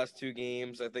last 2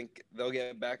 games, I think they'll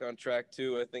get back on track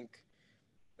too. I think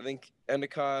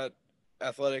Endicott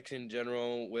athletics in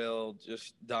general will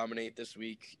just dominate this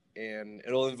week, and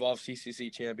it'll involve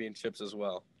CCC championships as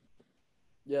well.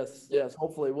 Yes.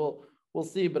 Hopefully, we'll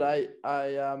see. But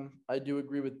I do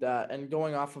agree with that. And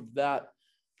going off of that,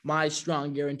 my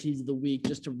strong guarantees of the week,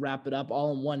 just to wrap it up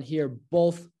all in one here,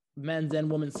 both men's and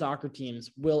women's soccer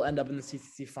teams will end up in the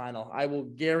CCC final. I will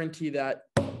guarantee that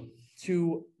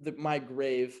to my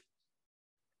grave,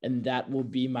 and that will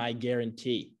be my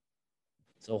guarantee.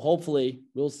 So hopefully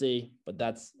we'll see, but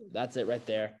that's it right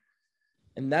there.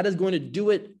 And that is going to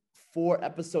do it for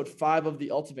episode 5 of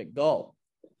The Ultimate Gull.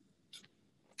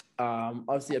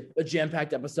 Obviously a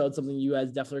jam-packed episode, something you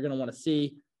guys definitely are going to want to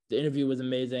see. The interview was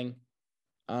amazing.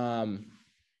 Thank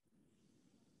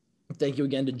you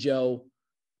again to Joe,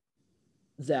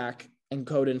 Zach, and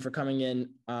Coden for coming in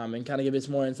and kind of give us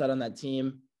more insight on that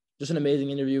team. Just an amazing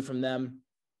interview from them.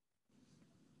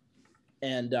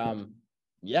 And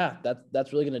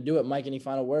that's really going to do it. Mike, any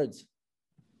final words?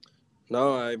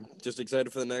 No, I'm just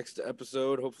excited for the next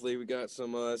episode. Hopefully we got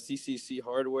some CCC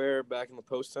hardware back in the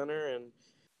Post Center, and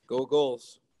go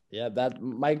Gulls. Yeah, that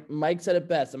Mike said it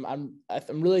best. I'm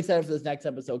really excited for this next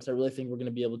episode because I really think we're going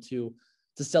to be able to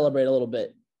celebrate a little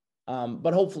bit.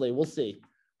 But hopefully we'll see.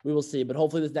 We will see. But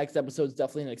hopefully this next episode is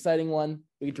definitely an exciting one.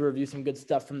 We get to review some good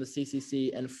stuff from the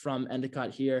CCC and from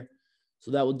Endicott here.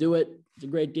 So that will do it. It's a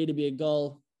great day to be a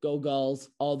Gull. Go Gulls,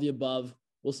 all the above.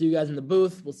 We'll see you guys in the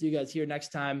booth. We'll see you guys here next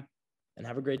time, and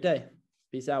have a great day.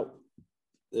 Peace out.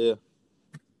 Yeah.